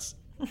your hands."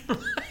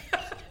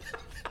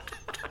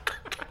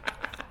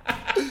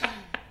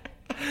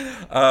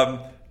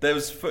 There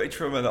was footage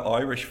from an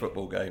Irish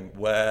football game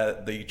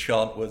where the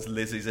chant was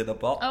 "Lizzie's in a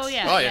box." Oh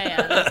yeah.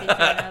 Lizzie's in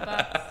a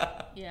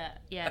box. Yeah.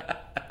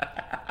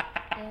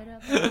 In a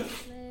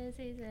box,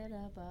 Lizzie's in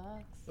a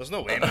box. There's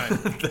no way, man.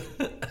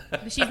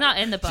 She's not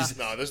in the box.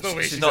 No, there's no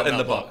way she's not in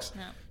the box.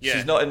 No. Yeah.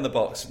 She's not in the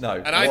box. No.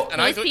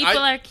 Those people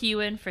are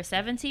queuing for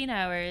 17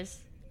 hours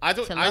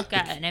to look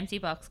at an empty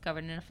box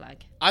covered in a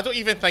flag. I don't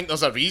even think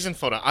there's a reason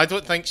for it. I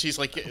don't think she's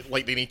like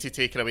they need to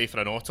take her away for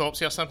an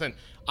autopsy or something.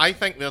 I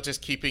think they're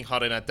just keeping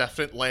her in a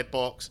different lead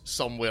box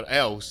somewhere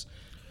else,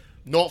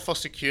 not for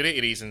security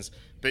reasons,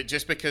 but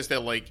just because they're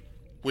like,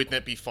 wouldn't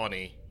it be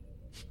funny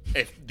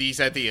if these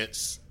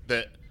idiots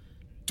that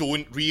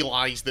don't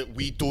realise that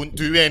we don't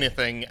do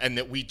anything and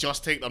that we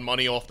just take their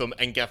money off them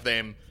and give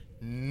them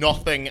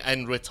nothing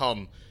in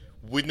return,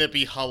 wouldn't it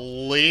be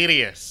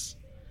hilarious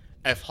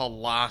if her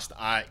last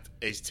act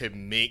is to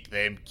make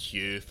them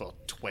queue for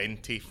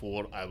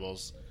 24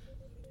 hours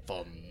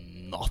for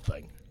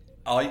nothing?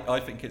 I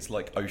think it's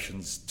like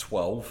Ocean's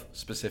 12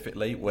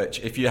 specifically, which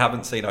if you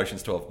haven't seen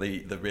Ocean's 12,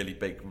 the really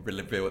big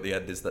reveal at the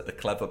end is that the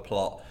clever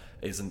plot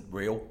isn't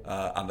real,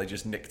 and they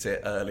just nicked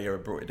it earlier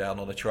and brought it down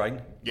on a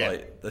train. Yeah.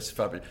 Like, this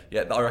fabulous.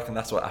 Yeah, I reckon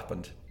that's what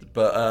happened.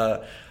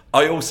 But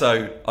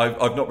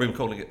I've not been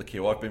calling it the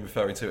Q. I've been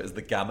referring to it as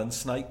the gammon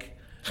snake.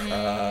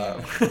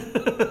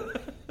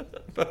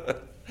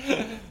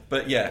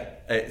 But yeah,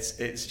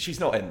 it's she's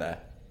not in there.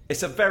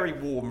 It's a very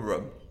warm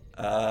room.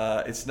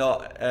 It's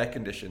not air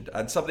conditioned,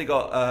 and somebody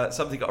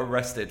got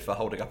arrested for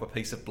holding up a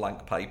piece of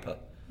blank paper.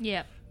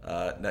 Yeah.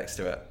 Next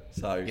to it.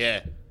 So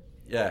Yeah.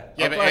 yeah.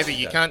 Yeah, I'm but glad Eddie,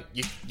 she's you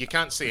there.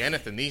 can't say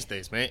anything these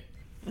days, mate.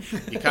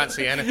 You can't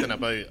say anything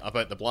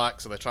about the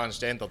blacks or the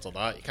transgenders or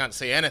that. You can't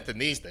say anything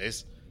these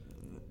days.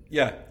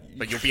 Yeah.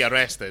 But you'll be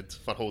arrested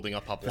for holding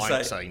up a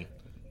blank sign.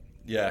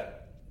 Yeah.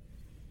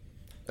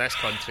 This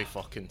country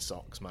fucking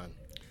sucks, man.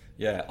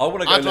 Yeah. I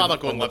want to go. I'd rather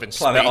go and live in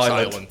Space Planet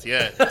Island.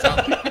 Yeah.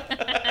 Exactly.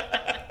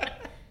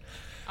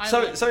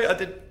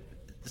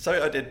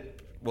 So I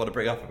did want to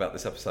bring up about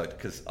this episode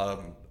because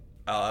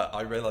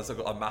I realised I've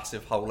got a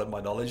massive hole in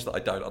my knowledge that I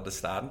don't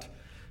understand.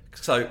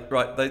 So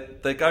right,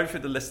 they go through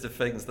the list of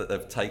things that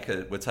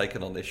were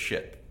taken on this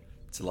ship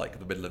to like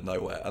the middle of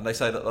nowhere, and they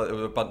say that like, there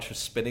were a bunch of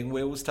spinning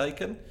wheels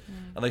taken,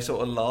 and they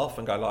sort of laugh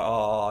and go like,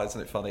 "Oh,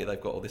 isn't it funny?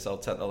 They've got all this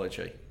old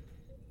technology."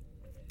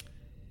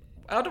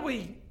 What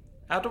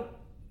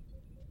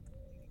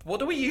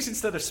do we use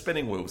instead of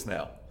spinning wheels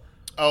now?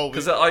 Oh,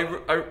 Because I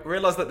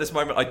realise that at this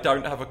moment I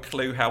don't have a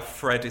clue how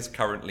Fred is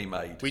currently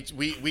made.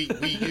 we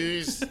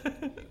use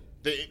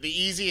the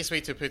easiest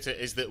way to put it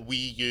is that we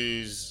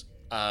use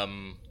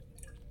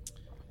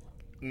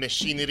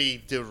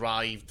machinery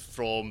derived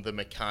from the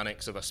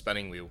mechanics of a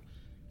spinning wheel.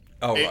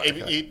 Oh,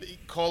 right, okay.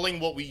 Calling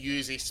what we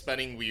use a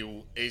spinning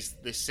wheel is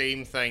the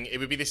same thing. It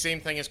would be the same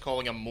thing as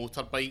calling a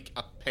motorbike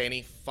a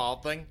penny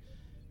farthing.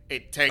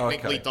 It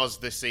technically Okay. does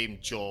the same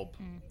job.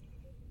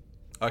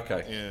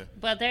 Okay. Yeah.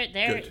 Well,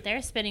 Good.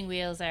 their spinning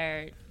wheels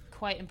are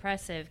quite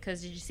impressive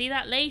because did you see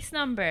that lace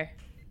number?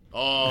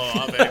 Oh,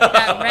 I bet.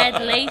 That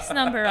red lace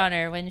number on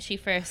her when she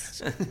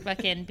first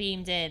fucking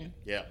beamed in.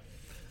 Yeah.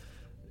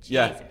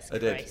 Yeah, Jesus I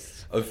did. Christ.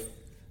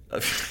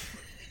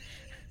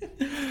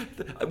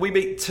 We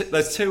meet.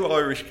 There's two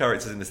Irish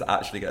characters in this that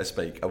actually get to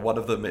speak, and one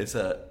of them is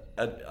an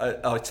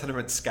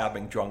itinerant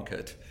scamming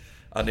drunkard,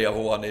 and the other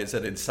one is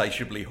an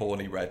insatiably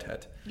horny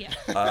redhead.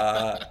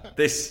 Yeah.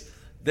 This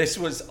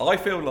was. I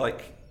feel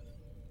like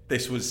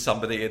this was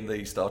somebody in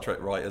the Star Trek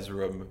writers'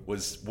 room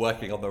was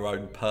working on their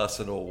own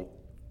personal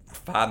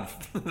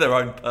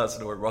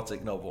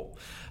erotic novel,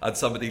 and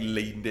somebody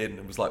leaned in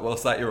and was like,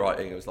 "What's that you're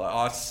writing?" It was like,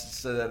 "Oh,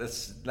 it's an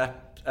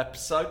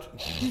episode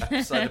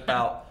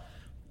about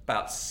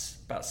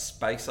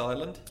Space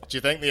Island." Do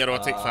you think the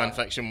erotic fan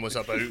fiction was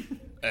about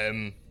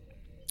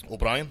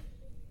O'Brien?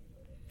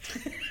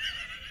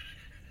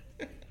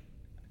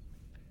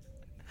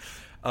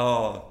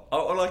 All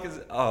I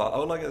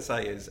can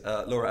say is,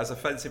 Laura, as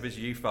offensive as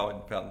you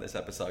found this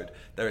episode,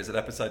 there is an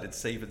episode in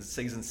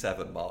season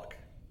 7, Mark,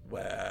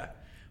 where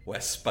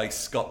Space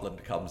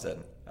Scotland comes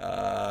in.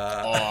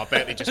 I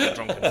bet they just got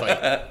drunk and fight.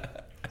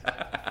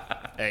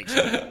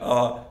 Excellent.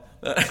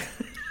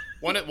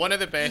 One of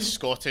the best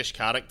Scottish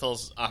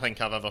characters I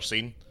think I've ever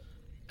seen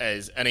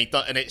it's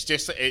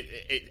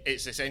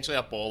essentially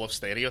a ball of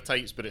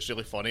stereotypes, but it's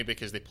really funny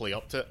because they play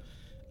up to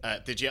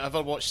it. Did you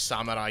ever watch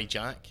Samurai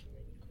Jack?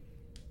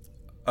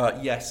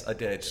 Yes, I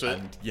did. So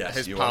and yes,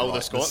 his you pal, are right.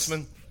 the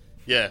Scotsman.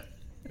 Yeah.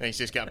 And he's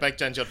just got a big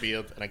ginger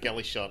beard and a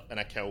ghillie shirt and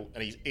a kilt,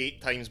 and he's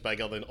 8 times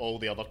bigger than all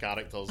the other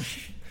characters.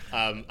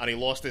 And he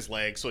lost his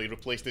leg, so he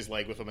replaced his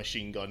leg with a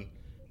machine gun.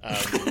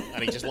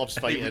 And he just loves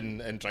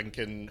fighting and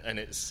drinking, and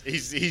he's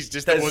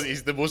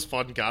the most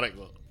fun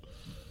character.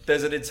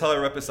 There's an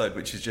entire episode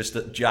which is just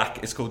that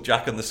it's called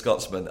Jack and the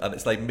Scotsman, and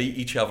they meet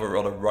each other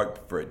on a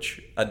rope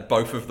bridge, and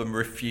both of them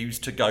refuse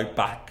to go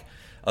back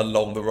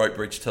along the rope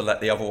bridge to let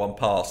the other one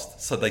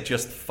pass, so they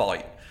just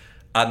fight.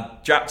 And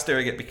Jack's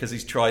doing it because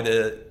he's trying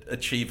to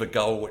achieve a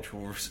goal which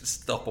will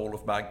stop all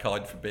of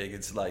mankind from being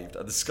enslaved,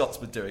 and the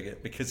Scotsman doing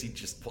it because he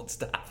just wants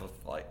to have a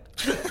fight.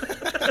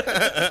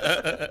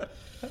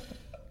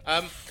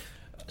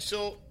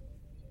 So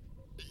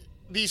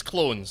these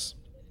clones.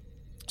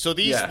 So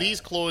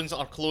these clones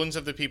are clones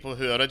of the people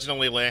who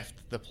originally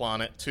left the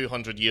planet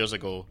 200 years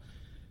ago,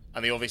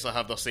 and they obviously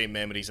have their same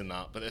memories in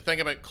that. But the thing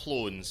about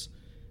clones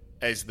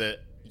is that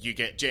you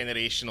get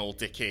generational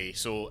decay.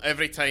 So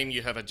every time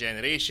you have a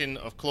generation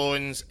of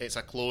clones, it's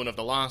a clone of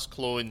the last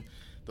clone.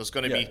 There's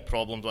going to be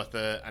problems with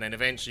it, and then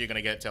eventually you're going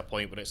to get to a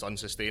point where it's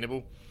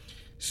unsustainable.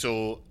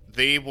 So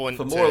they want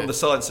For more on the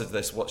science of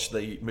this, watch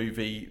the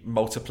movie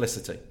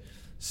Multiplicity,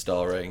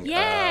 starring...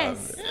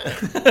 Yes!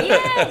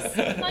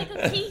 Yes!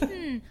 Michael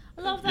Keaton!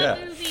 I love that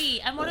Yeah.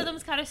 movie. And one of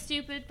them's kind of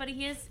stupid, but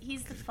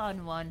he's the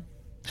fun one.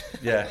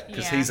 Yeah,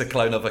 because Yeah. he's a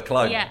clone of a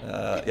clone.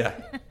 Yeah. Yeah.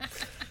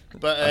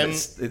 But And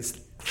it's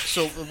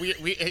so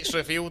it's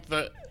revealed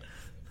that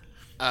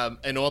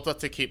in order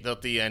to keep their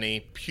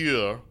DNA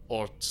pure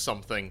or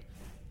something,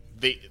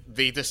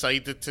 they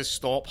decided to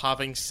stop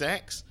having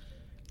sex.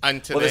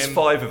 And to Well, there's them,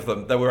 5 of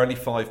them. There were only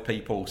 5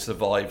 people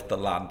survived the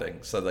landing,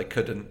 so they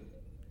couldn't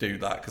do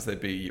that because there'd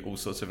be all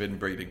sorts of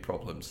inbreeding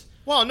problems.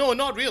 well, no,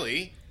 not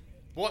really.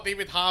 What they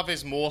would have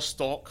is more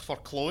stock for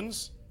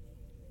clones.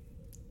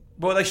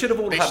 Well, they should have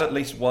all They had sh- at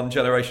least one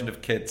generation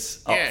of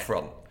kids up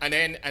front. And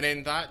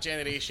then that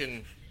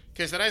generation,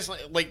 because there is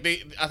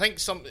I think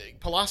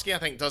Pulaski I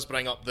think does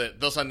bring up that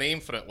there's a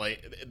name for it.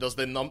 Like there's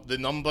the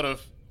number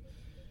of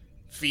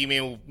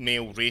female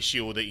male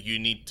ratio that you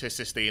need to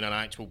sustain an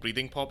actual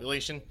breeding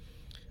population,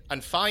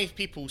 and 5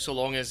 people, so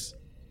long as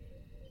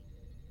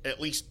at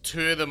least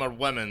 2 of them are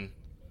women,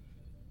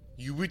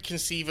 you would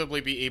conceivably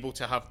be able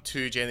to have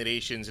 2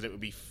 generations and it would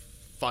be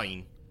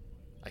fine,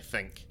 I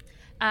think.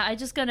 I'm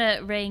just gonna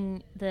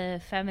ring the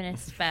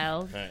feminist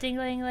bell. Right.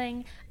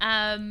 Ding-a-ling-ling.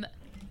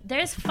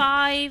 There's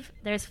 5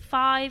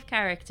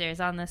 characters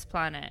on this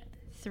planet.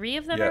 3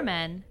 of them Yeah. are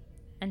men,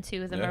 and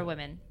 2 of them Yeah. are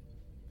women.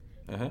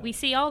 Uh-huh. We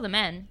see all the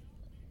men.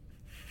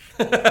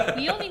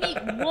 We only need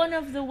 1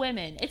 of the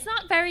women. It's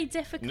not very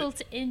difficult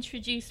to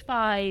introduce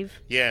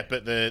 5. Yeah,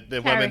 but the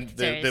women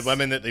the Characters.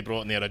 women that they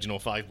brought in the original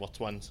 5 were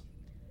twins.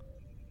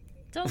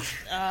 Don't give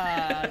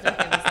us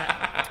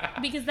that.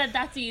 Because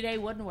that's they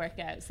wouldn't work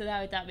out. So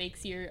that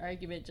makes your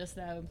argument just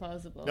now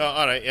implausible. No,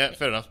 all right, yeah,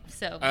 fair enough.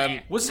 So Um,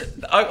 Was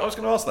it? I was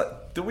going to ask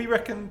that. Do we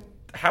reckon?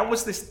 How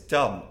was this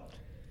done?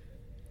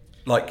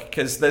 Like,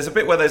 because there's a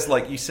bit where there's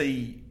like you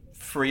see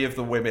 3 of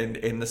the women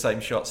in the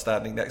same shot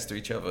standing next to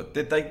each other.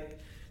 Did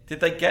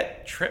they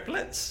get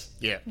triplets?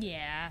 Yeah.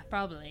 yeah,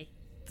 probably.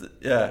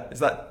 Yeah. Is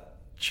that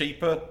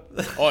cheaper?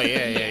 Oh yeah,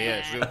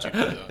 it's real cheap.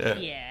 Though.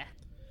 Yeah.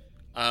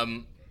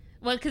 Um,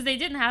 Well, because they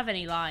didn't have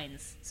any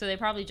lines, so they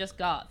probably just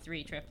got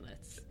 3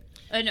 triplets.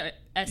 No,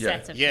 a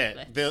set of yeah,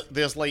 triplets.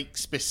 there's like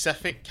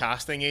specific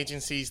casting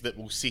agencies that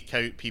will seek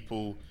out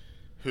people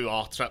who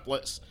are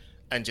triplets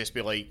and just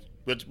be like,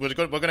 we're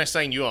going to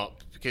sign you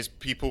up because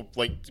people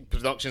like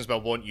productions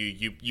will want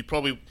you. You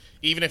probably,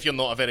 even if you're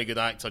not a very good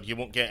actor, you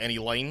won't get any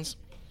lines.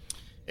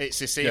 It's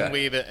the same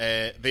way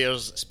that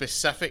there's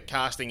specific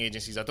casting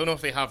agencies. I don't know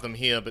if they have them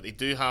here, but they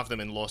do have them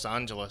in Los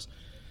Angeles.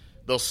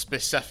 There's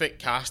specific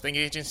casting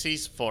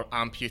agencies for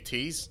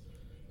amputees,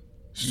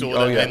 so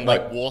that in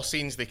like war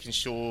scenes they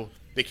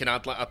can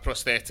add like a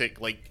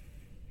prosthetic like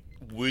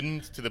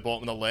wound to the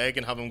bottom of the leg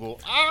and have them go,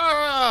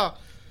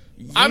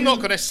 I'm not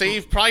going to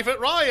save Private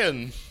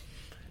Ryan.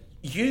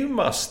 You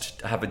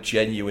must have a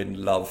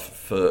genuine love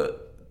for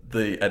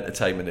the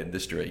entertainment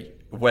industry,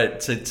 where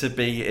to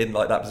be in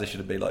like that position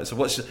and be like, so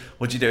what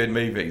do you do in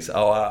movies?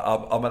 Oh,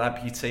 I'm an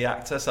amputee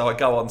actor, so I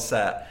go on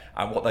set,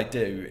 and what they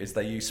do is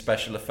they use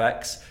special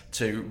effects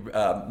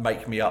to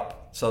make me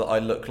up so that I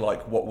look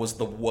like what was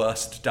the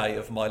worst day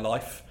of my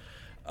life.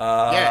 In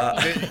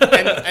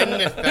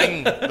the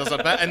thing, there's a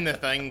bit in the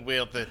thing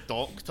where the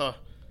doctor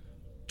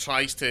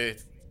tries to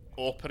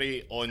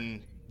operate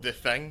on the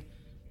thing,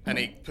 and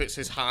he puts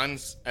his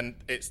hands, and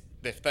it's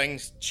the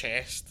thing's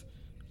chest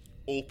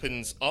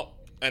opens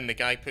up, and the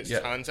guy puts his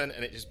hands in,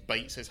 and it just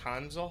bites his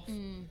hands off.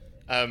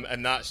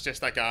 And that's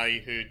just a guy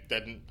who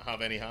didn't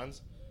have any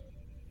hands.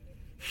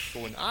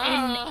 Going,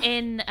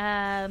 In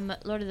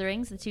Lord of the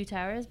Rings, The Two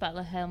Towers, Battle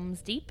of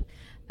Helm's Deep,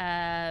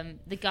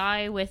 the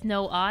guy with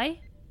no eye,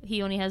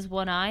 he only has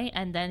one eye,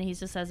 and then he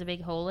just has a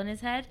big hole in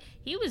his head.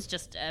 He was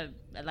just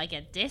like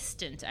a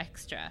distant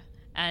extra,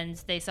 and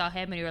they saw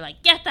him and they were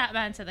like, "Get that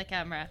man to the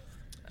camera."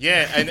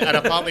 Yeah, and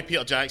apparently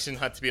Peter Jackson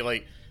had to be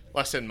like,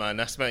 "Listen, man,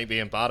 this might be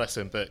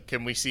embarrassing, but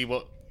can we see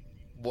what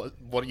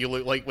you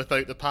look like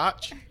without the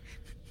patch?"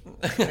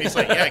 And he's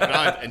like, "Yeah,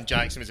 grand." And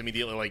Jackson was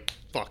immediately like,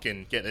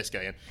 "Fucking get this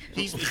guy in."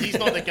 He's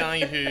not the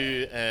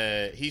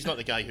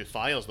guy who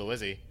fires though, is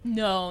he?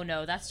 No,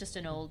 that's just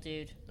an old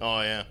dude.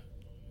 Oh yeah.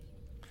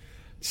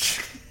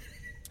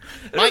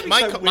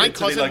 My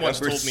cousin once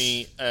told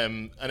me,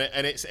 and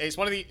it's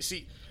one of the.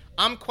 See,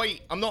 I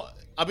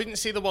wouldn't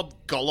say the word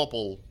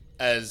gullible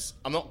as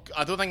I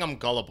don't think I'm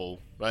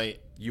gullible, right?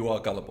 You are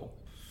gullible.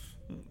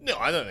 No,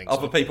 I don't think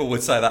Other so. people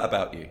would say that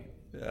about you.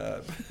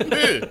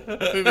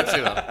 Who would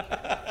say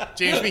that?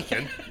 James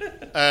Meakin.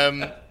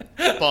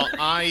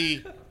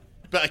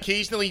 But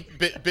occasionally,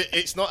 but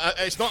it's not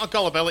a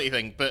gullibility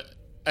thing. But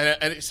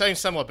and it sounds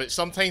similar. But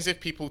sometimes if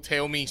people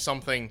tell me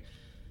something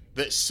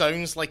that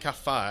sounds like a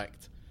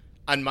fact,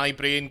 and my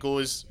brain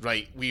goes,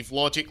 right, we've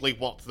logically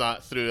worked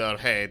that through our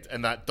head,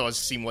 and that does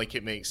seem like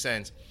it makes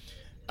sense.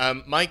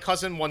 My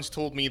cousin once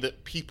told me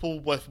that people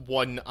with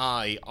one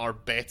eye are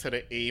better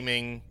at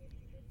aiming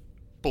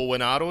bow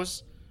and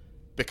arrows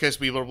because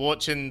we were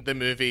watching the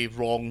movie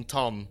Wrong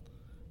Turn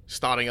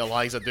starring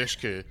Eliza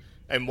Dushku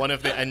and one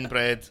of the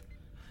inbred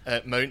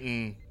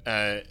mountain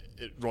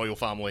royal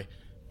family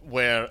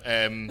where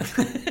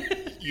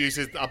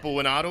uses a bow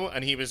and arrow,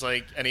 and he was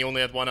like, and he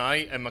only had one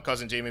eye, and my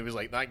cousin Jamie was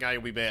like, that guy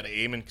will be better at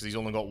aiming because he's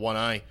only got one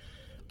eye.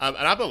 And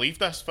I believed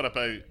this for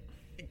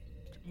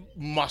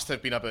must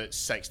have been about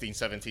 16,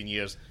 17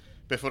 years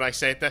before I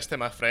said this to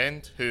my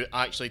friend who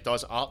actually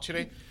does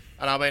archery.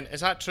 And I went,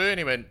 is that true? And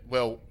he went,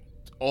 well,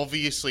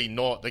 obviously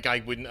not. The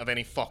guy wouldn't have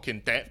any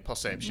fucking depth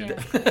perception.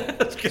 Yeah.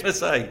 I was going to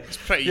say. It's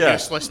pretty Yeah.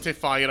 useless to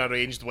fire a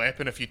ranged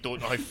weapon if you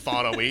don't know how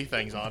far away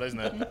things are, isn't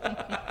it?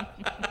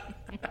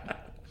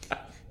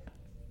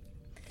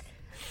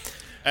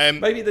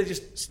 Maybe they're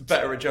just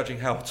better at judging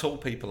how tall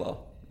people are.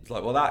 It's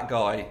like, well, that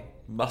guy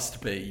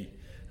must be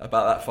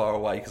about that far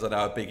away because I know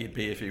how big he'd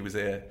be if he was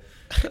here.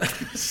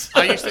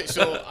 I used to.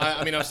 So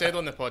I mean, I've said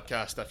on the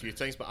podcast a few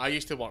times, but I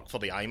used to work for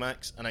the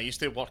IMAX, and I used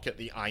to work at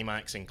the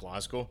IMAX in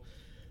Glasgow,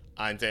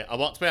 and I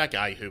worked with a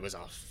guy who was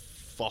a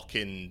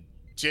fucking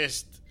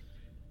just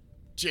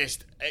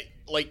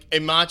like,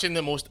 imagine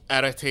the most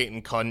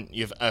irritating cunt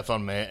you've ever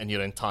met in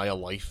your entire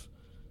life,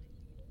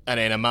 and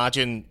then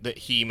imagine that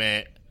he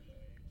met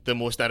the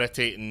most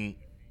irritating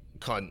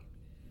cunt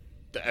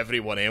that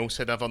everyone else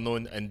had ever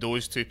known, and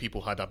those two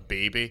people had a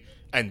baby,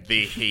 and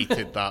they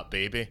hated that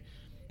baby.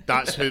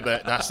 That's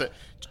it.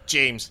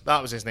 James,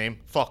 that was his name.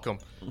 Fuck him.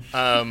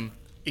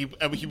 He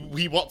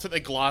worked at the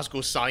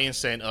Glasgow Science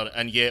Centre,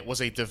 and yet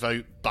was a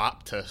devout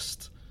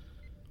Baptist.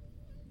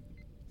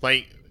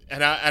 Like,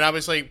 and I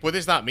was like, what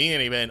does that mean?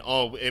 And he went,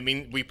 oh, I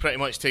mean, we pretty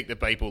much take the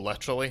Bible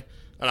literally.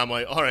 And I'm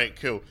like, all right,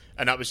 cool.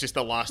 And that was just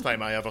the last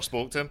time I ever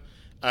spoke to him.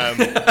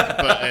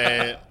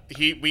 But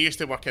we used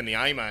to work in the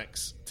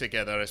IMAX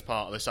together as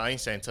part of the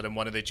Science Centre, and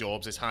one of the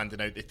jobs is handing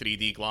out the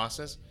 3D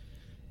glasses.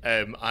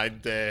 And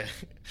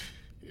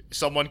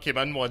someone came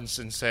in once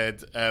and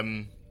said, with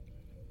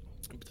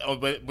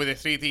the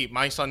 3D,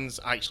 my son's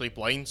actually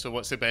blind, so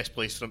what's the best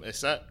place for him to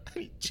sit?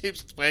 And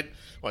James went,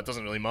 well, it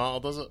doesn't really matter,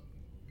 does it?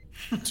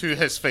 To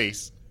his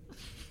face.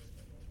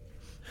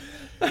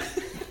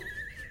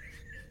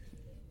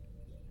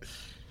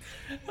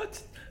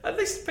 At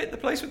least pick the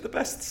place with the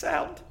best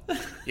sound.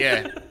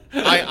 Yeah.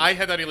 I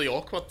had a really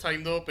awkward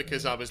time, though,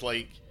 because I was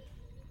like...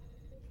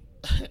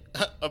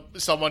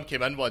 someone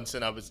came in once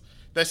and I was...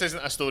 This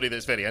isn't a story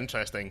that's very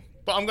interesting,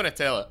 but I'm going to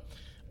tell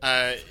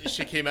it.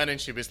 She came in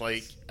and she was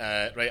like,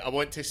 right, I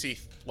want to see,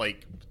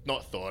 like,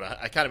 not Thor,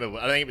 I can't remember.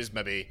 I think it was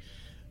maybe...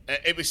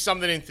 It was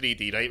something in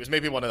 3D, right? It was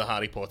maybe one of the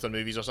Harry Potter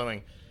movies or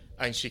something.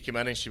 And she came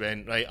in and she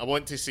went, right, I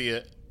want to see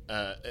it,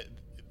 that.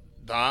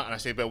 And I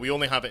said, well, we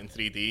only have it in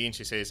 3D. And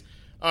she says...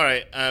 All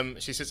right,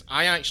 she says,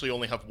 I actually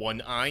only have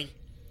one eye,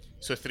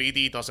 so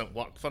 3D doesn't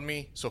work for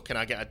me, so can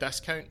I get a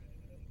discount?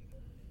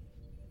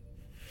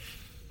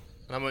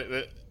 And I'm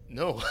like,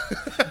 no.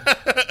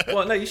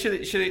 Well, no, you should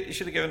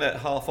have given it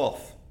half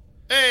off.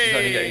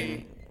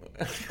 Hey!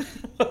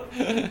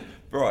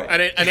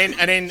 Right.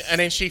 And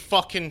then she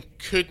fucking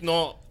could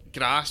not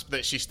grasp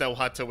that she still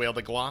had to wear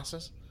the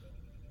glasses.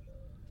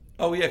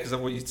 Oh, yeah, because I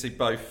want you to see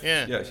both.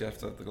 Yeah. Yeah, you have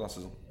to have the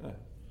glasses on. Yeah.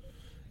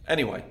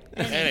 Anyway,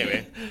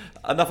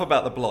 enough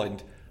about the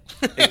blind.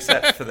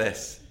 Except for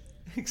this.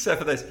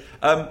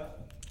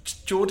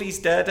 Geordie's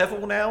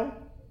Daredevil now.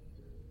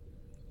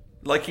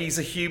 Like he's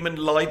a human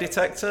lie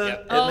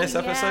detector in this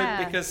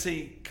episode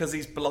because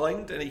he's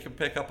blind and he can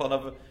pick up on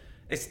other.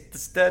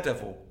 It's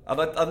Daredevil,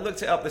 and I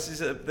looked it up.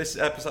 This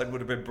episode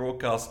would have been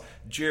broadcast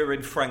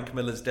during Frank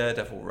Miller's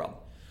Daredevil run.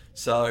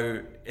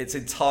 So it's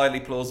entirely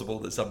plausible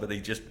that somebody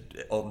just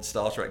on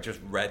Star Trek just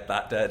read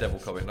that Daredevil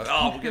comic like,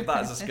 oh, we'll give that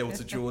as a skill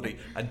to Geordie,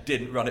 and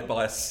didn't run it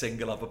by a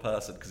single other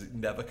person because it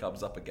never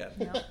comes up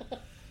again.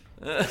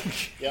 No.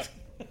 Yep.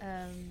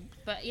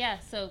 But yeah,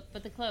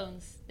 but the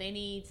clones, they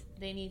need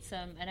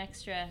an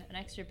extra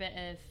bit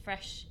of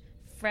fresh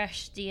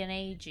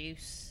DNA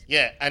juice.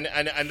 Yeah, and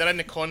they're in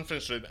the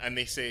conference room and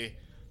they say,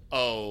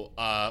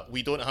 oh,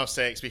 we don't have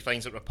sex, we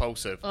find it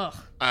repulsive. Ugh.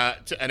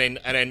 And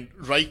then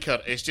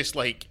Riker is just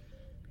like,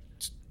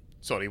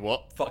 sorry,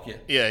 what? Fuck you.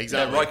 Yeah,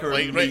 exactly. Yeah, Riker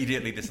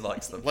immediately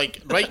dislikes them.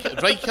 Like,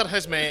 Riker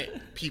has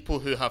met people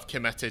who have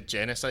committed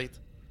genocide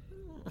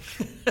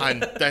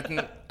and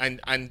didn't,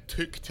 and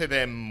took to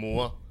them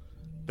more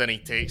than he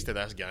takes to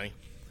this guy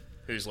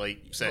who's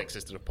like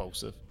sexist and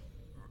repulsive.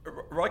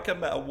 Riker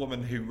met a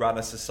woman who ran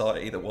a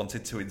society that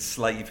wanted to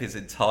enslave his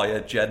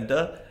entire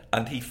gender,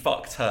 and he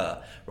fucked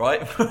her,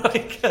 right?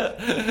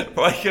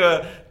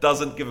 Riker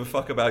doesn't give a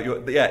fuck about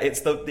your... Yeah,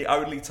 it's the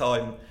only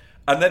time...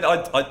 And then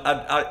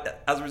I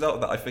as a result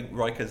of that, I think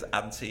Riker's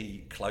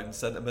anti-clone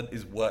sentiment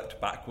is worked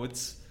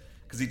backwards,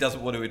 because he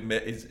doesn't want to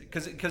admit...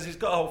 Because he's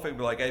got a whole thing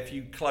like, if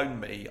you clone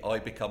me, I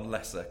become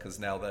lesser, because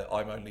now that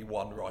I'm only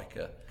one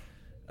Riker,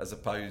 as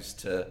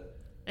opposed to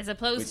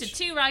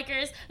two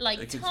Rikers,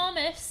 like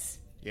Thomas...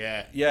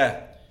 Yeah.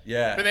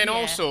 But then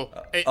also...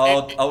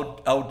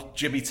 Old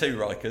Jimmy 2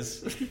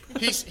 Rikers.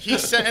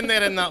 He's sitting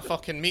there in that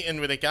fucking meeting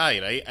with a guy,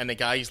 right? And the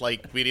guy's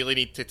like, we really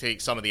need to take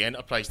some of the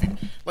Enterprise thing.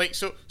 Like,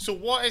 so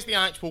what is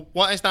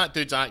that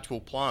dude's actual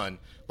plan?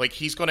 Like,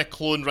 he's going to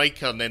clone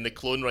Riker, and then the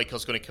clone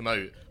Riker's going to come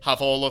out, have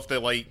all of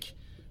the, like,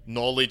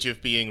 knowledge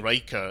of being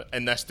Riker,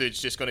 and this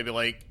dude's just going to be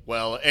like,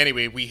 well,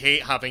 anyway, we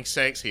hate having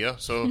sex here,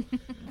 so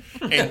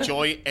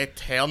enjoy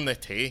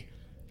eternity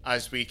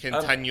as we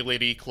continually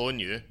reclone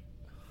you.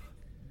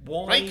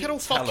 Riker will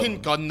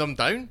fucking gun them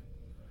down.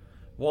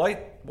 Why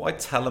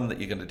tell them that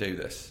you're going to do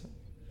this?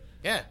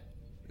 Yeah.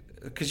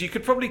 Because you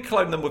could probably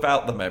clone them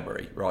without the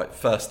memory, right?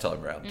 First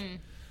time round.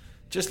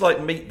 Just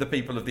like meet the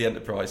people of the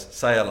Enterprise,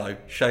 say hello,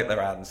 shake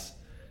their hands,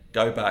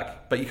 go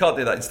back. But you can't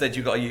do that. Instead,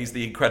 you've got to use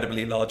the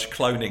incredibly large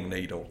cloning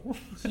needle.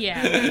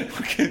 Yeah.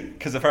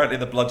 Because apparently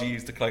the blood you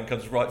use to clone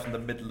comes right from the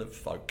middle of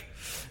folk.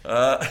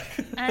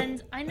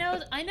 And I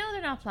know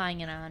they're not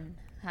planning on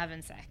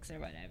having sex or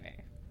whatever,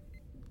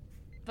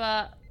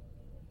 but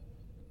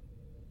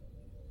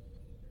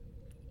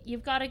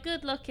you've got a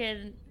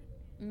good-looking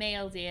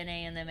male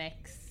DNA in the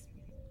mix,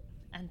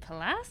 and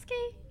Pulaski.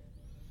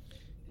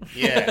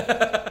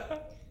 Yeah.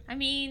 I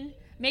mean,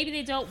 maybe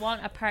they don't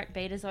want a part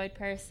Betazoid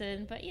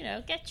person, but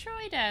get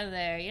Troy down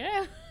there,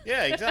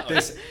 Yeah, exactly.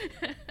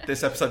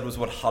 This episode was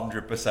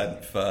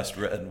 100% first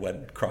written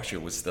when Crusher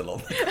was still on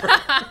the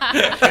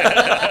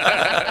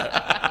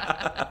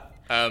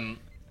ground.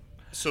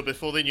 So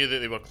before they knew that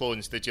they were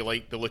clones, did you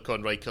like the look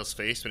on Riker's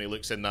face when he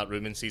looks in that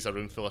room and sees a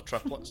room full of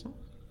triplets?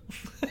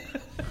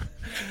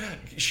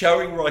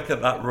 Showing Riker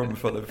that room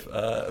full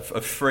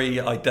of three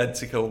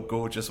identical,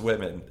 gorgeous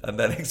women, and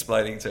then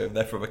explaining to him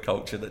they're from a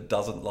culture that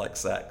doesn't like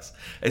sex,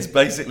 is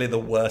basically the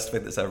worst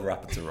thing that's ever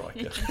happened to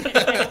Riker.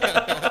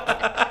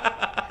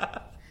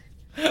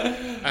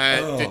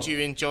 Did you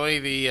enjoy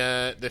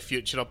the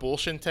future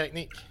abortion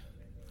technique?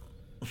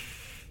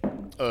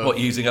 What,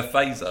 using a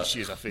phaser? Just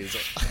use a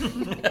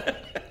phaser.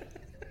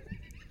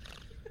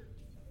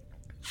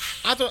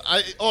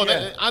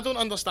 I don't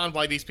understand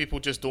why these people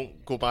just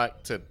don't go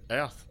back to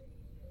Earth.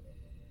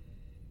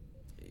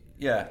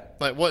 Yeah.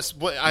 Like,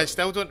 I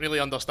still don't really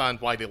understand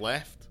why they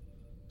left.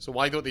 So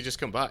why don't they just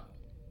come back?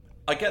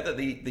 I get that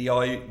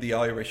the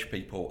Irish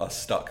people are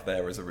stuck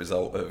there as a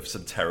result of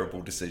some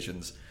terrible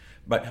decisions.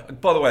 But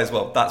by the way, as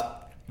well,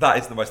 that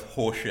is the most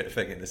horseshit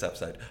thing in this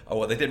episode. Oh,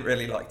 well, they didn't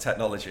really like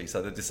technology,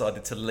 so they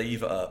decided to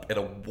leave Earth in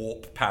a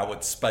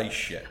warp-powered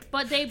spaceship.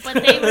 But they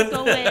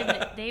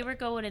were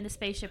going in the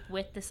spaceship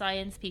with the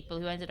science people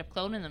who ended up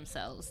cloning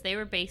themselves. They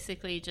were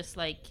basically just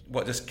like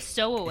just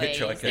stowaways.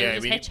 hitchhiking? They were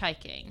just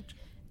hitchhiking.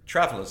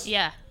 Travelers.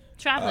 Yeah,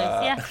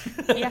 travelers.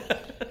 Yeah.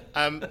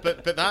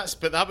 But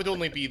that would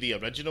only be the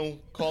original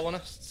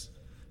colonists.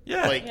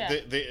 Yeah. Like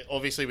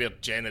obviously we're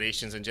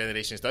generations and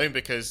generations down,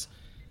 because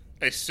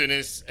as soon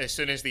as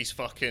these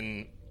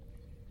fucking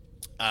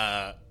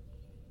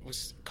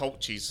was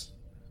Colchies,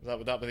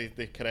 would that be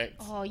the correct?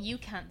 Oh, you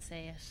can't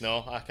say it.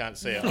 No, I can't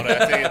say it. All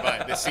right, I'll take it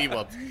back. The C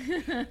word.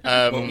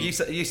 Well, you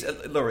say,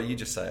 Laura, you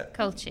just say it.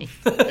 Colchi.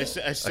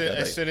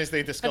 As soon as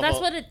they discover. But that's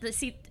what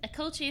a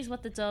Colchi is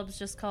what the Dubs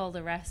just call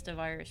the rest of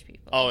Irish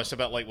people. Oh, it's a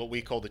bit like what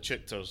we call the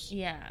Chicters.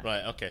 Yeah.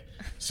 Right. Okay.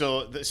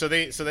 So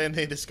then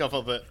they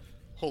discover that,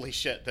 holy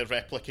shit, the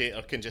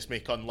replicator can just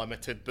make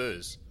unlimited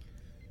booze.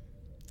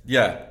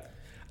 Yeah.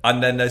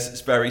 And then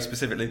there's very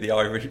specifically the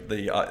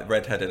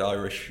red-headed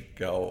Irish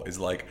girl is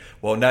like,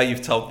 well, now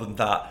you've told them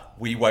that,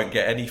 we won't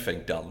get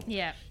anything done.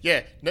 Yeah.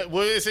 Yeah. No,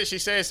 what is it she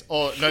says?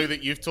 Oh, now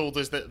that you've told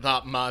us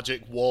that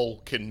magic wall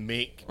can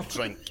make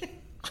drink.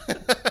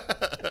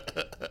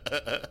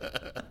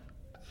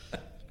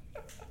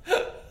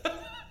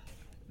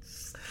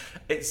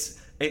 It's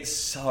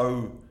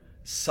so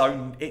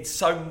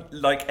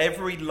like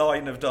every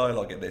line of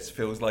dialogue in this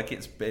feels like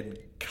it's been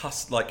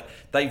like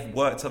they've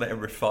worked on it and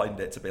refined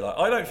it to be like,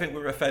 I don't think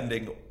we're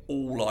offending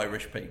all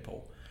Irish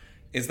people.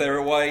 Is there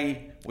a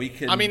way we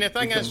can? I mean, the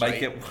thing is,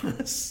 make it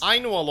worse? I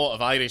know a lot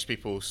of Irish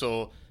people,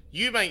 so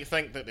you might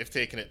think that they've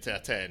taken it to a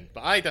 10,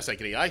 but I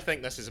disagree. I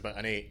think this is about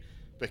an 8,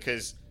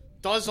 because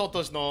does or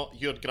does not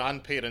your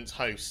grandparents'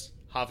 house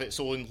have its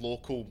own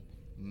local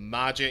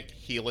magic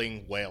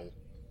healing well?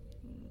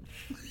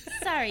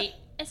 Sorry,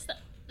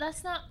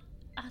 that's not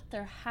at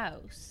their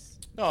house.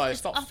 No,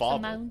 it's not up far.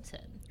 the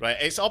mountain. Right,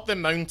 it's up the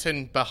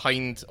mountain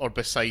behind or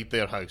beside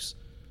their house.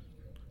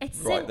 It's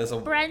right,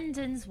 St.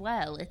 Brendan's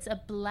well. It's a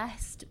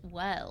blessed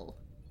well.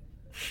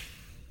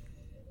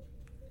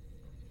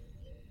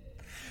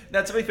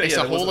 Now, to be fair, it's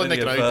a hole in the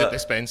ground that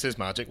dispenses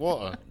magic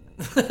water.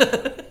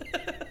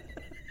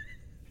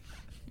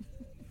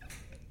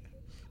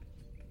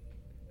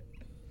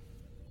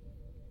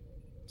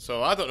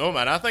 So I don't know,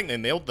 man. I think they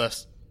nailed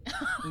this.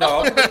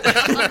 No.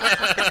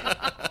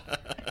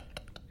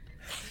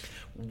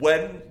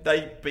 When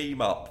they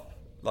beam up,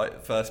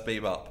 like first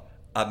beam up,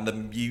 and the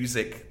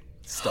music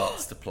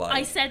starts to play.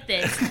 I said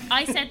this.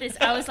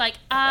 I was like,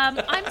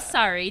 I'm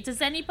sorry.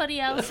 Does anybody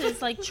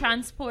else's like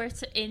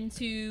transport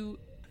into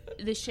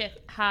the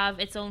ship have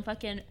its own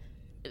fucking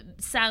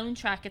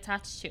soundtrack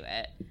attached to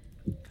it?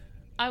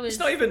 It's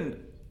not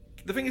even.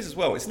 The thing is, as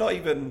well, it's not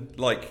even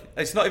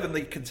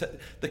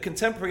the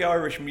contemporary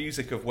Irish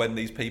music of when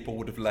these people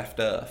would have left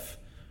Earth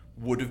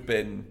would have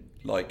been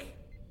like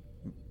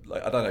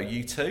I don't know,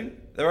 U2.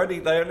 They're only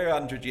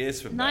 100 years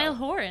from Niall now.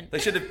 Horan. They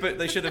should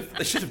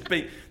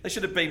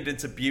have beamed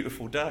into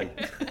Beautiful Day.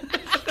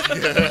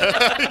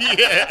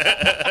 Yeah.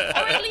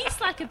 Or at least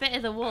like a bit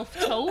of the Wolf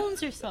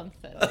Tones or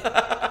something.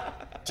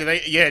 Do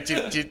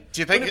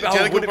you think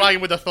O'Brien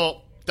would have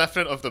thought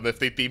different of them if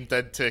they beamed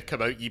in to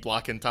Come Out Ye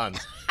Black and Tans?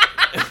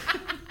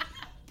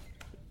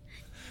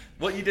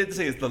 What you didn't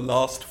see is the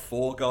last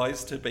 4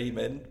 guys to beam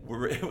in.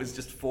 It was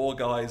just 4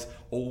 guys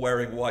all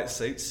wearing white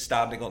suits,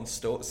 standing on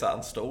sat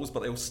on stools,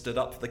 but they all stood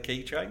up for the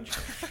key change.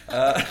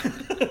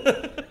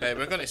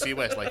 We're going to see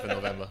Westlife in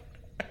November.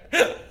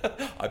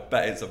 I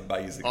bet it's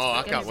amazing. Oh,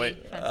 I It's can't gonna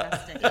wait. be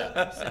fantastic.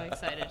 I'm so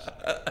excited.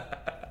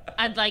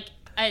 And like,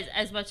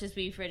 as much as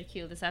we've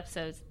ridiculed this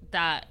episode,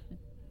 that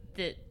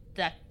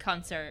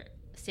concert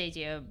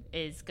stadium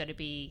is going to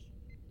be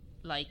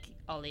like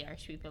all the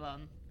Irish people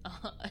on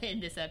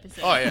in this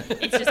episode. Oh, yeah.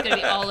 It's just going to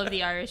be all of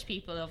the Irish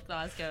people of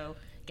Glasgow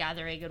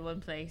gathering in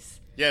one place.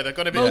 Yeah, they're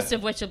going to be... Most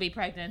of which will be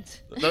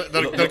pregnant. They're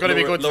going to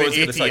be going to Laura's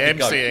the gonna take ATM the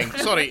goat. saying,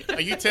 sorry,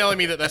 are you telling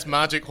me that this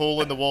magic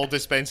hole in the wall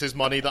dispenses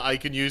money that I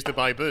can use to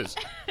buy booze?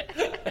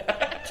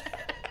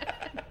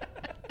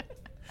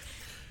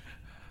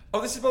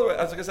 Oh, this is, by the way,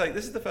 I was going to say,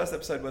 this is the first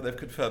episode where they've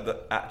confirmed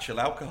that actual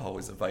alcohol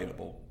is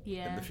available in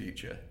Yeah. the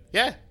future.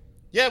 Yeah.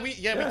 We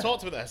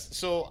talked about this.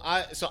 So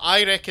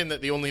I reckon that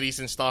the only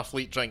reason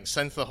Starfleet drinks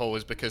synthahol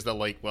is because they're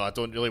like, well, I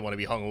don't really want to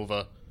be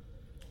hungover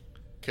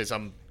because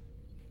I'm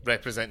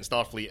representing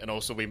Starfleet, and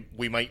also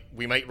we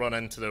might run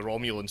into the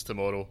Romulans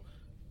tomorrow.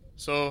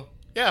 So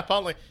yeah,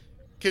 apparently,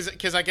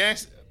 because I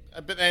guess,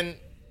 but then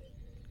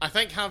I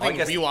think having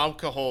real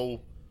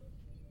alcohol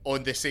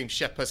on the same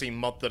ship as a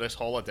murderous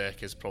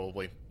holodeck is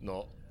probably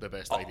not the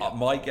best idea.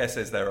 My guess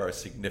is there are a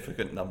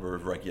significant number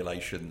of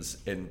regulations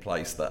in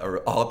place that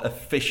aren't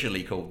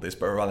officially called this,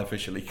 but are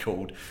unofficially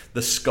called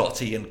the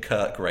Scotty and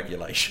Kirk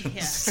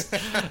regulations.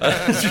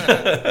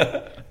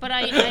 Yeah. But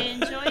I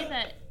enjoy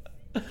that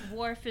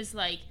Worf is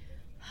like,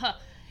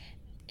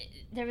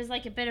 there was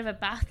like a bit of a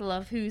battle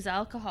of whose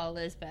alcohol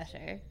is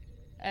better.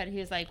 And he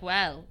was like,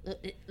 well,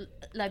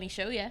 let me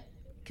show you.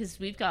 Because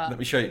we've got Let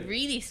me show you.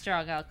 really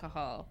strong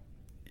alcohol.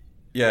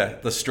 Yeah,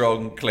 the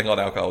strong Klingon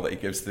alcohol that he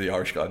gives to the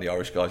Irish guy, and the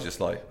Irish guy's just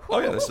like, oh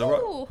yeah, this is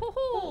all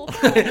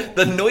right.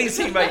 The noise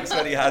he makes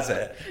when he has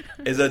it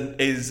is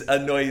a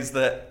noise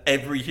that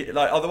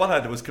on the one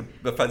hand it was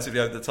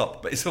offensively over the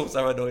top, but it's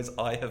also a noise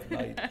I have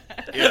made.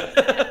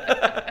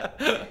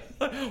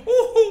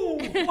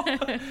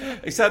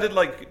 He sounded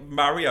like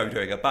Mario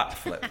doing a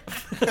backflip.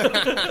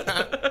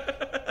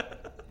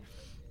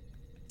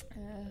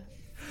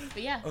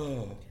 But yeah.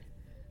 Oh.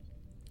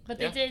 But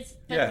they Yeah. did.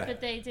 Yeah.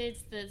 But they did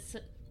this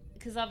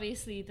because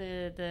obviously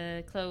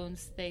the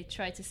clones, they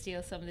try to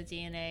steal some of the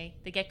DNA.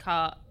 They get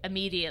caught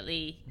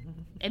immediately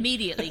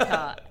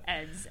caught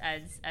and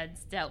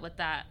dealt with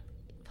that.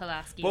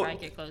 Pulaski, Well,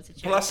 Riker close to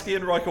Pulaski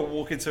and Riker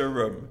walk into a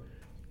room.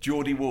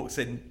 Geordie walks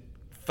in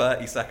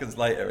 30 seconds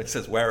later and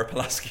says, "Where are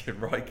Pulaski and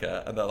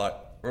Riker?" And they're like,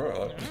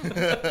 "Oh."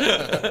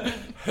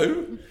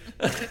 Who?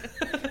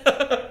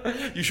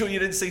 You sure you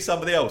didn't see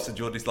somebody else? And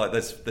Geordie's like,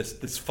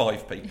 there's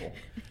 5 people.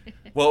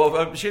 Well,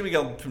 I'm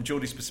assuming from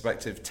Geordie's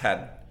perspective,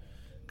 10.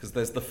 Because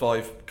there's the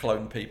 5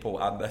 clone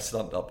people and their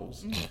stunt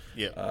doubles.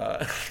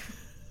 Yeah.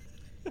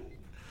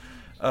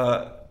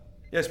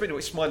 Yeah, speaking of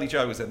which, Smiley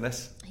Joe was in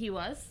this. He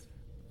was.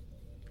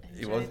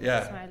 He was, Enjoyed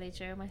yeah. Smiley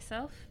Joe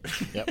myself.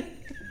 Yep.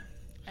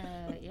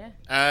 Yeah.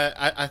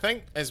 I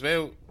think as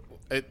well,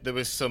 there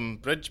was some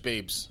bridge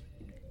babes.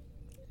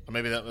 Or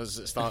maybe that was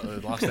at the start of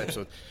the last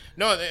episode.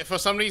 No, for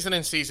some reason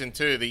in season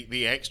 2,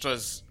 the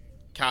extras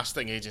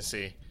casting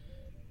agency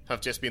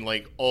have just been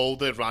like, all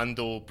the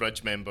rando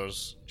bridge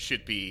members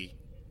should be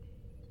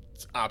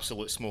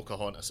absolute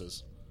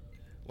Smokahontasses.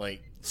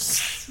 Like,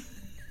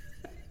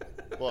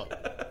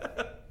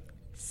 what?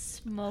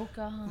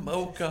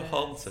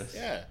 Smokahontas.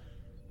 Yeah.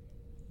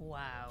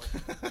 Wow.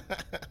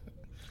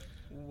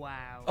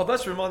 Wow. Oh,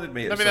 that's reminded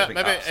me of Maybe something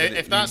absolutely...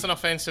 if that's an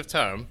offensive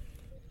term,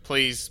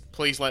 please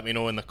let me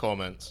know in the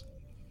comments.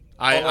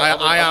 Oh,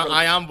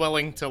 I am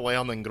willing to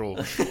learn and grow.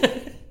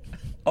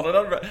 On an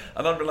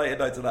unrelated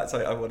note to that, so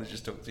I want to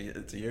just talk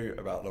to you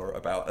about, Laura,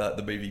 about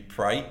the movie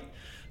Prey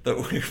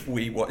that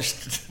we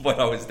watched when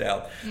I was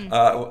down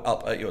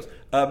up at yours.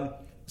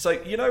 So,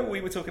 you know,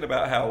 we were talking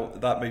about how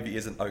that movie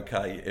isn't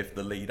okay if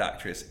the lead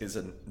actress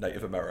isn't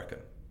Native American.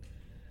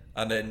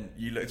 And then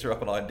you looked her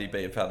up on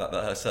IMDb and found out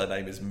that her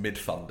surname is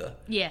Midfunder.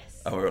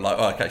 Yes. And we were like,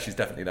 oh, okay, she's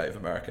definitely Native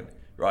American.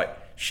 Right.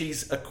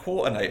 She's a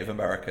quarter Native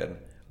American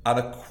and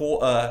a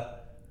quarter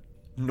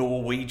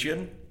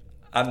Norwegian.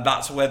 And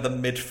that's where the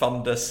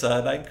Midfunder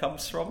surname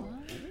comes from.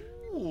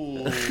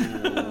 Ooh.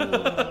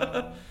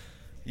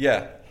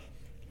 Yeah.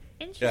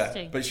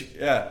 Interesting.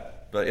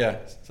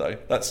 So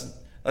that's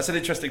an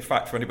interesting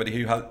fact for anybody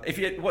who has. If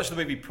you watch the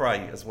movie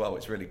Prey as well,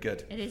 it's really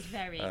good. It is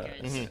very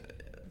good. Mm-hmm.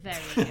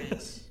 Very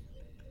good.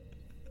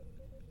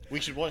 We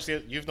should watch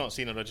You've not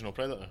seen Original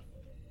Predator?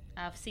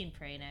 I've seen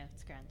Prey now.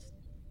 It's grand.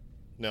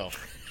 No.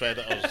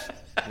 Predators.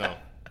 No.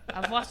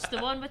 I've watched the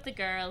one with the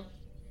girl.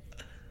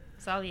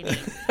 That's all you need.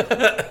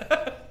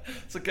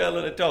 It's a girl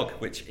and a dog,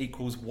 which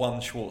equals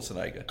 1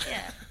 Schwarzenegger.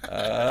 Yeah.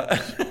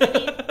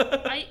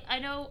 I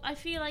know. I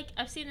feel like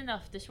I've seen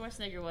enough. The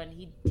Schwarzenegger one.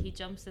 He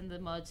jumps in the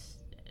mud.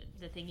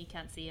 The thing you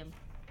can't see him.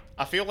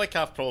 I feel like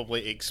I've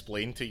probably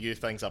explained to you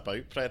things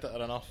about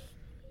Predator enough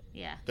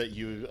Yeah. that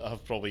you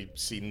have probably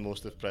seen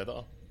most of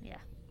Predator. Yeah.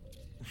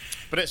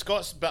 But it's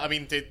got. But I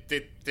mean,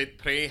 did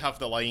Prey have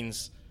the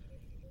lines?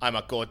 I'm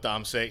a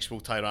goddamn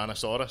sexual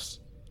Tyrannosaurus.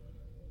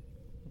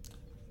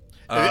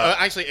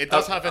 Actually, it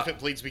does have if it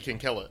bleeds, we can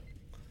kill it.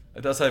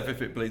 It does have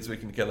if it bleeds, we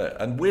can kill it.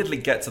 And weirdly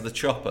get to the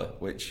chopper,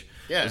 which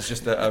is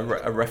just a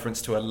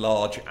reference to a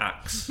large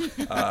axe.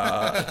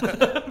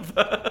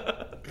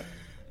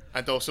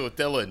 And also,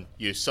 Dylan,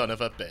 you son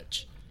of a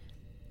bitch.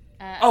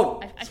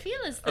 I feel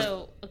as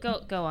though...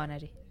 Go on,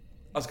 Eddie.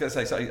 I was going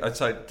to say,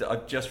 so I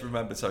just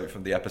remembered something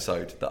from the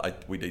episode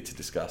that we need to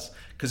discuss.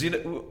 Because,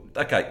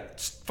 okay,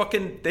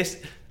 fucking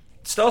this...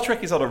 Star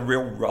Trek is on a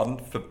real run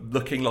for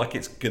looking like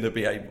it's going to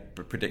be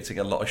predicting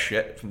a lot of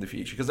shit from the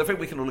future. Because I think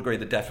we can all agree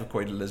the death of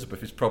Queen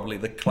Elizabeth is probably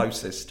the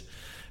closest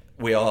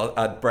we are,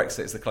 and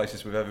Brexit is the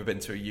closest we've ever been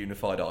to a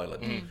unified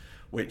island,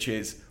 which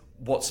is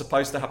what's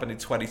supposed to happen in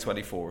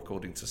 2024,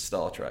 according to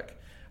Star Trek.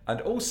 And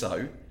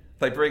also,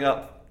 they bring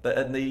up that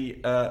in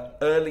the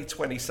early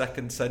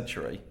 22nd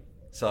century,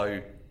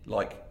 so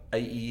like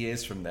 80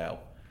 years from now,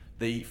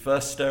 the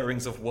first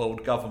stirrings of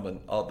world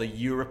government are the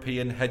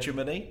European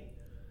hegemony.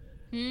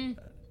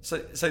 So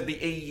the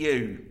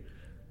EU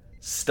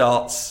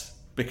starts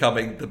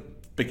becoming the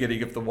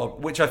beginning of the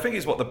one, which I think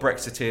is what the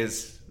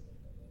Brexiteers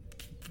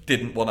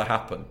didn't want to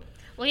happen.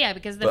 Well, yeah,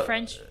 because the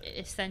French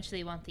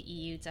essentially want the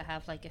EU to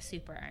have like a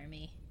super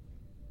army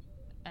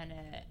and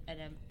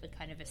a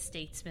kind of a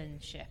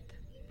statesmanship.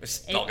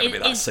 It's not going to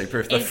be that super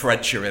if the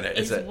French are in it,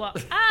 is it?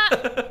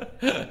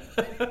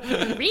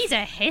 Read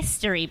a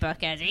history book,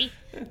 Eddie.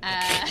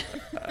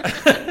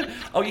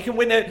 Oh, you can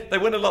win it. They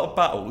win a lot of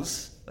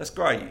battles. That's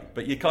great,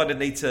 but you kind of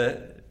need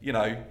to,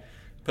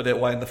 put it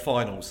away in the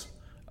finals.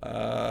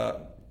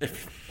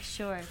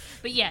 Sure,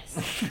 but yes.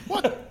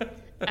 What?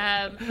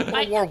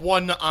 World War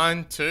 1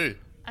 and 2.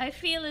 I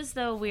feel as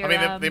though we're...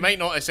 I mean, they might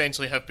not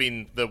essentially have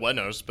been the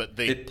winners, but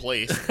they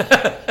placed. They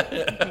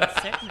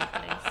certainly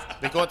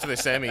placed. They got to the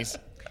semis.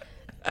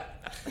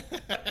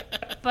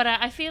 But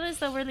I feel as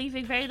though we're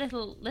leaving very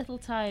little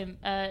time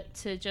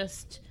to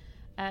just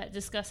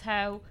discuss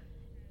how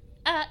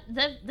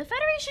the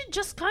Federation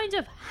just kind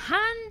of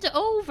hand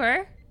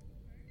over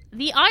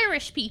the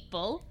Irish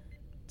people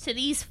to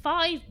these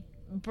 5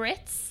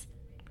 Brits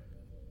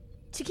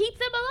to keep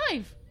them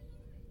alive.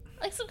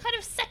 Like some kind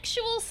of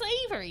sexual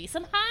slavery,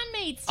 some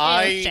Handmaid's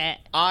Tale shit.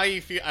 I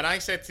feel, and I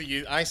said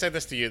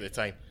this to you at the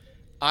time,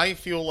 I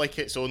feel like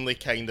it's only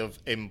kind of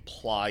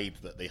implied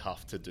that they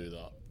have to do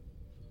that.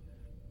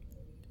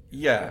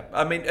 Yeah,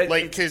 I mean...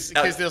 because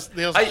there's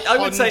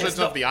hundreds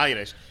of the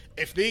Irish.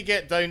 If they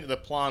get down to the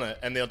planet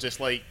and they're just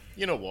like,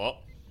 you know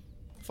what,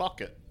 fuck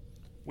it,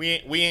 we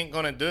ain't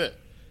gonna do it,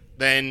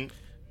 then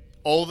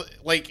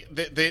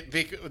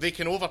they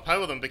can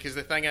overpower them, because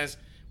the thing is,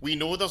 we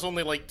know there's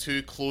only like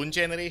 2 clone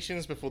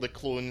generations before the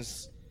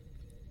clones,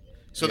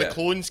 so the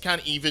clones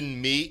can't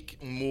even make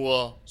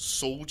more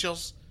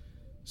soldiers,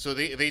 so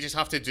they just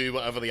have to do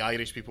whatever the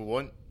Irish people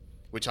want,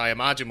 which I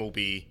imagine will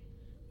be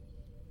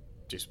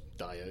just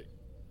die out.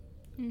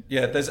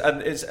 Yeah,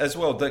 it's as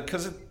well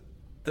because of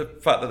the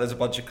fact that there's a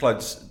bunch of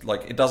clones,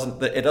 like it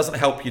doesn't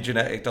help your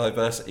genetic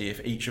diversity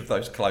if each of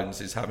those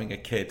clones is having a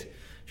kid,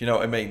 if you know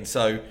what I mean.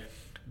 So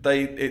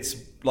they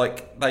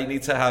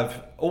need to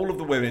have, all of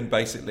the women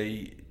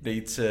basically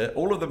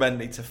all of the men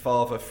need to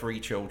father 3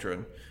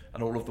 children,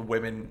 and all of the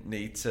women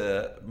need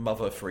to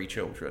mother 3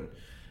 children.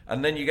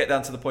 And then you get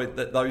down to the point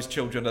that those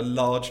children are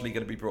largely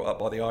going to be brought up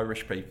by the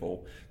Irish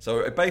people.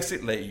 So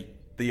basically,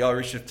 the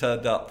Irish have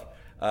turned up,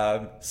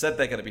 said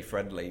they're going to be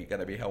friendly, going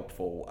to be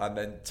helpful, and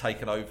then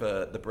taken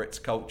over the Brits'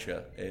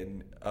 culture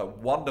in a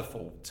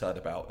wonderful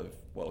turnabout of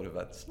world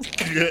events. I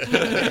feel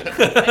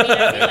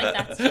like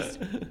that's just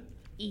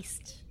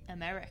East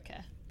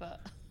America, but...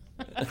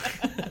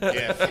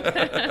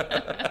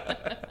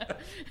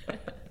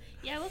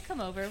 Yeah, we'll come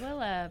over.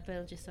 We'll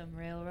build you some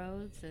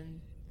railroads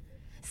and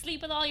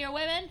sleep with all your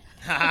women.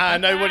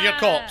 Now we're your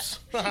cops.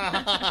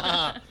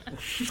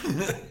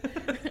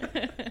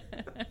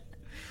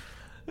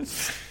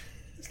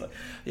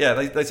 Yeah,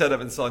 they turned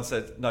up and the sign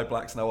said, no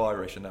blacks, no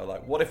Irish. And they're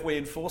like, what if we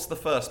enforce the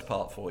first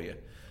part for you?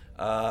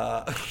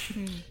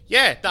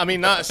 Yeah, I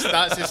mean, that's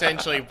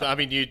essentially, I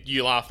mean,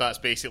 you laugh, that's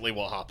basically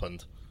what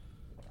happened.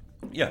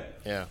 Yeah.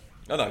 Yeah.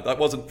 No, that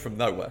wasn't from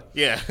nowhere.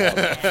 Yeah.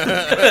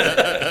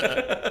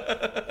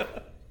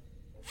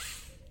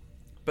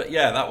 But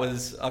yeah, that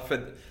was, I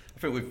think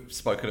we've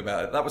spoken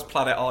about it. That was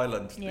Planet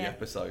Island, the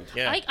episode.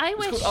 Yeah. I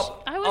wish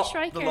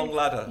Riker... the long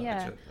ladder.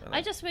 Yeah.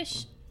 I just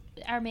wish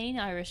our main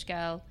Irish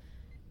gal,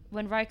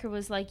 when Riker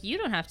was like, you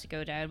don't have to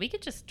go down, we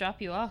could just drop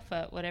you off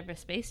at whatever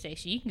space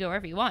station, you can go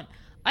wherever you want.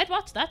 I'd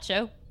watch that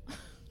show.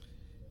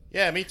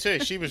 Yeah, me too.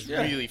 She was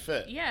really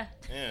fit. Yeah.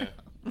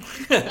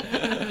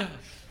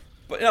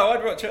 But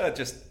I'd watch her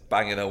just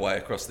banging her way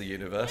across the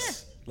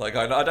universe. Yeah. Like,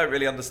 I don't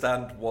really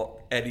understand what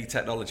any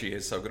technology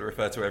is, so I'm going to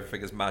refer to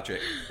everything as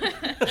magic.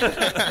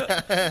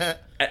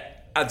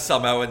 And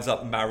somehow ends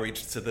up married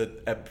to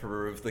the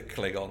Emperor of the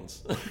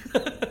Klingons.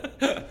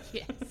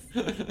 Yes.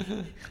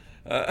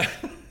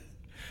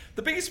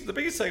 The biggest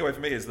takeaway for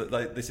me is that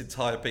this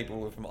entire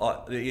people from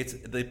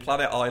the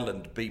planet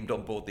Island beamed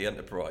on board the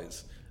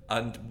Enterprise,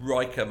 and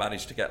Riker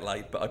managed to get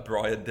laid, but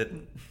O'Brien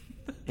didn't.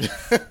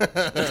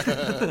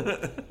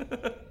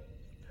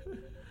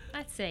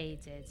 I'd say he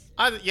did.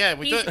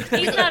 He's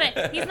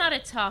He's not a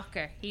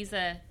talker. He's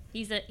an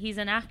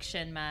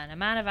action man, a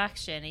man of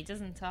action. He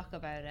doesn't talk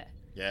about it.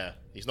 Yeah,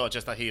 he's not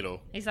just a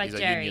hero. He's like a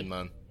Jerry. union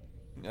man.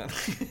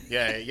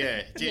 Yeah.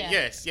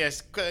 Yes.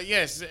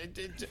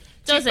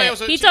 Does it?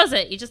 He does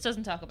it. He just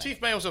doesn't talk about it. Chief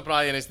Miles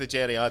O'Brien is the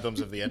Jerry Adams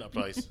of the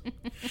Enterprise.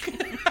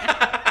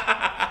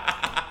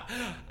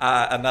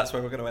 And that's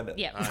where we're going to end it.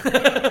 Yeah.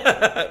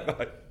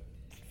 Right.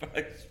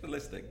 Thanks for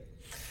listening.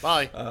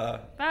 Bye.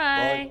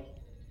 Bye.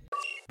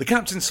 The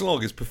Captain's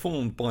Slog is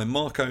performed by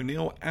Mark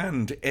O'Neill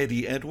and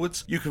Eddie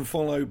Edwards. You can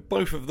follow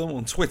both of them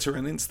on Twitter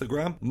and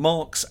Instagram.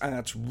 Mark's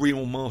at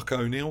Real Mark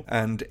O'Neill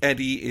and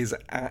Eddie is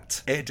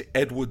at Ed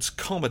Edwards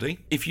Comedy.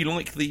 If you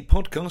like the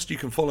podcast, you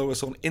can follow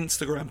us on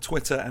Instagram,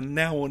 Twitter and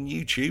now on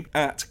YouTube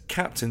at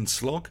Captain's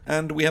Slog.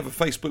 And we have a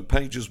Facebook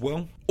page as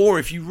well. Or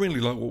if you really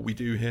like what we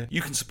do here,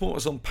 you can support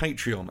us on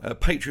Patreon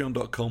at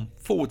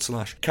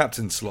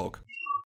patreon.com/Captain's Slog.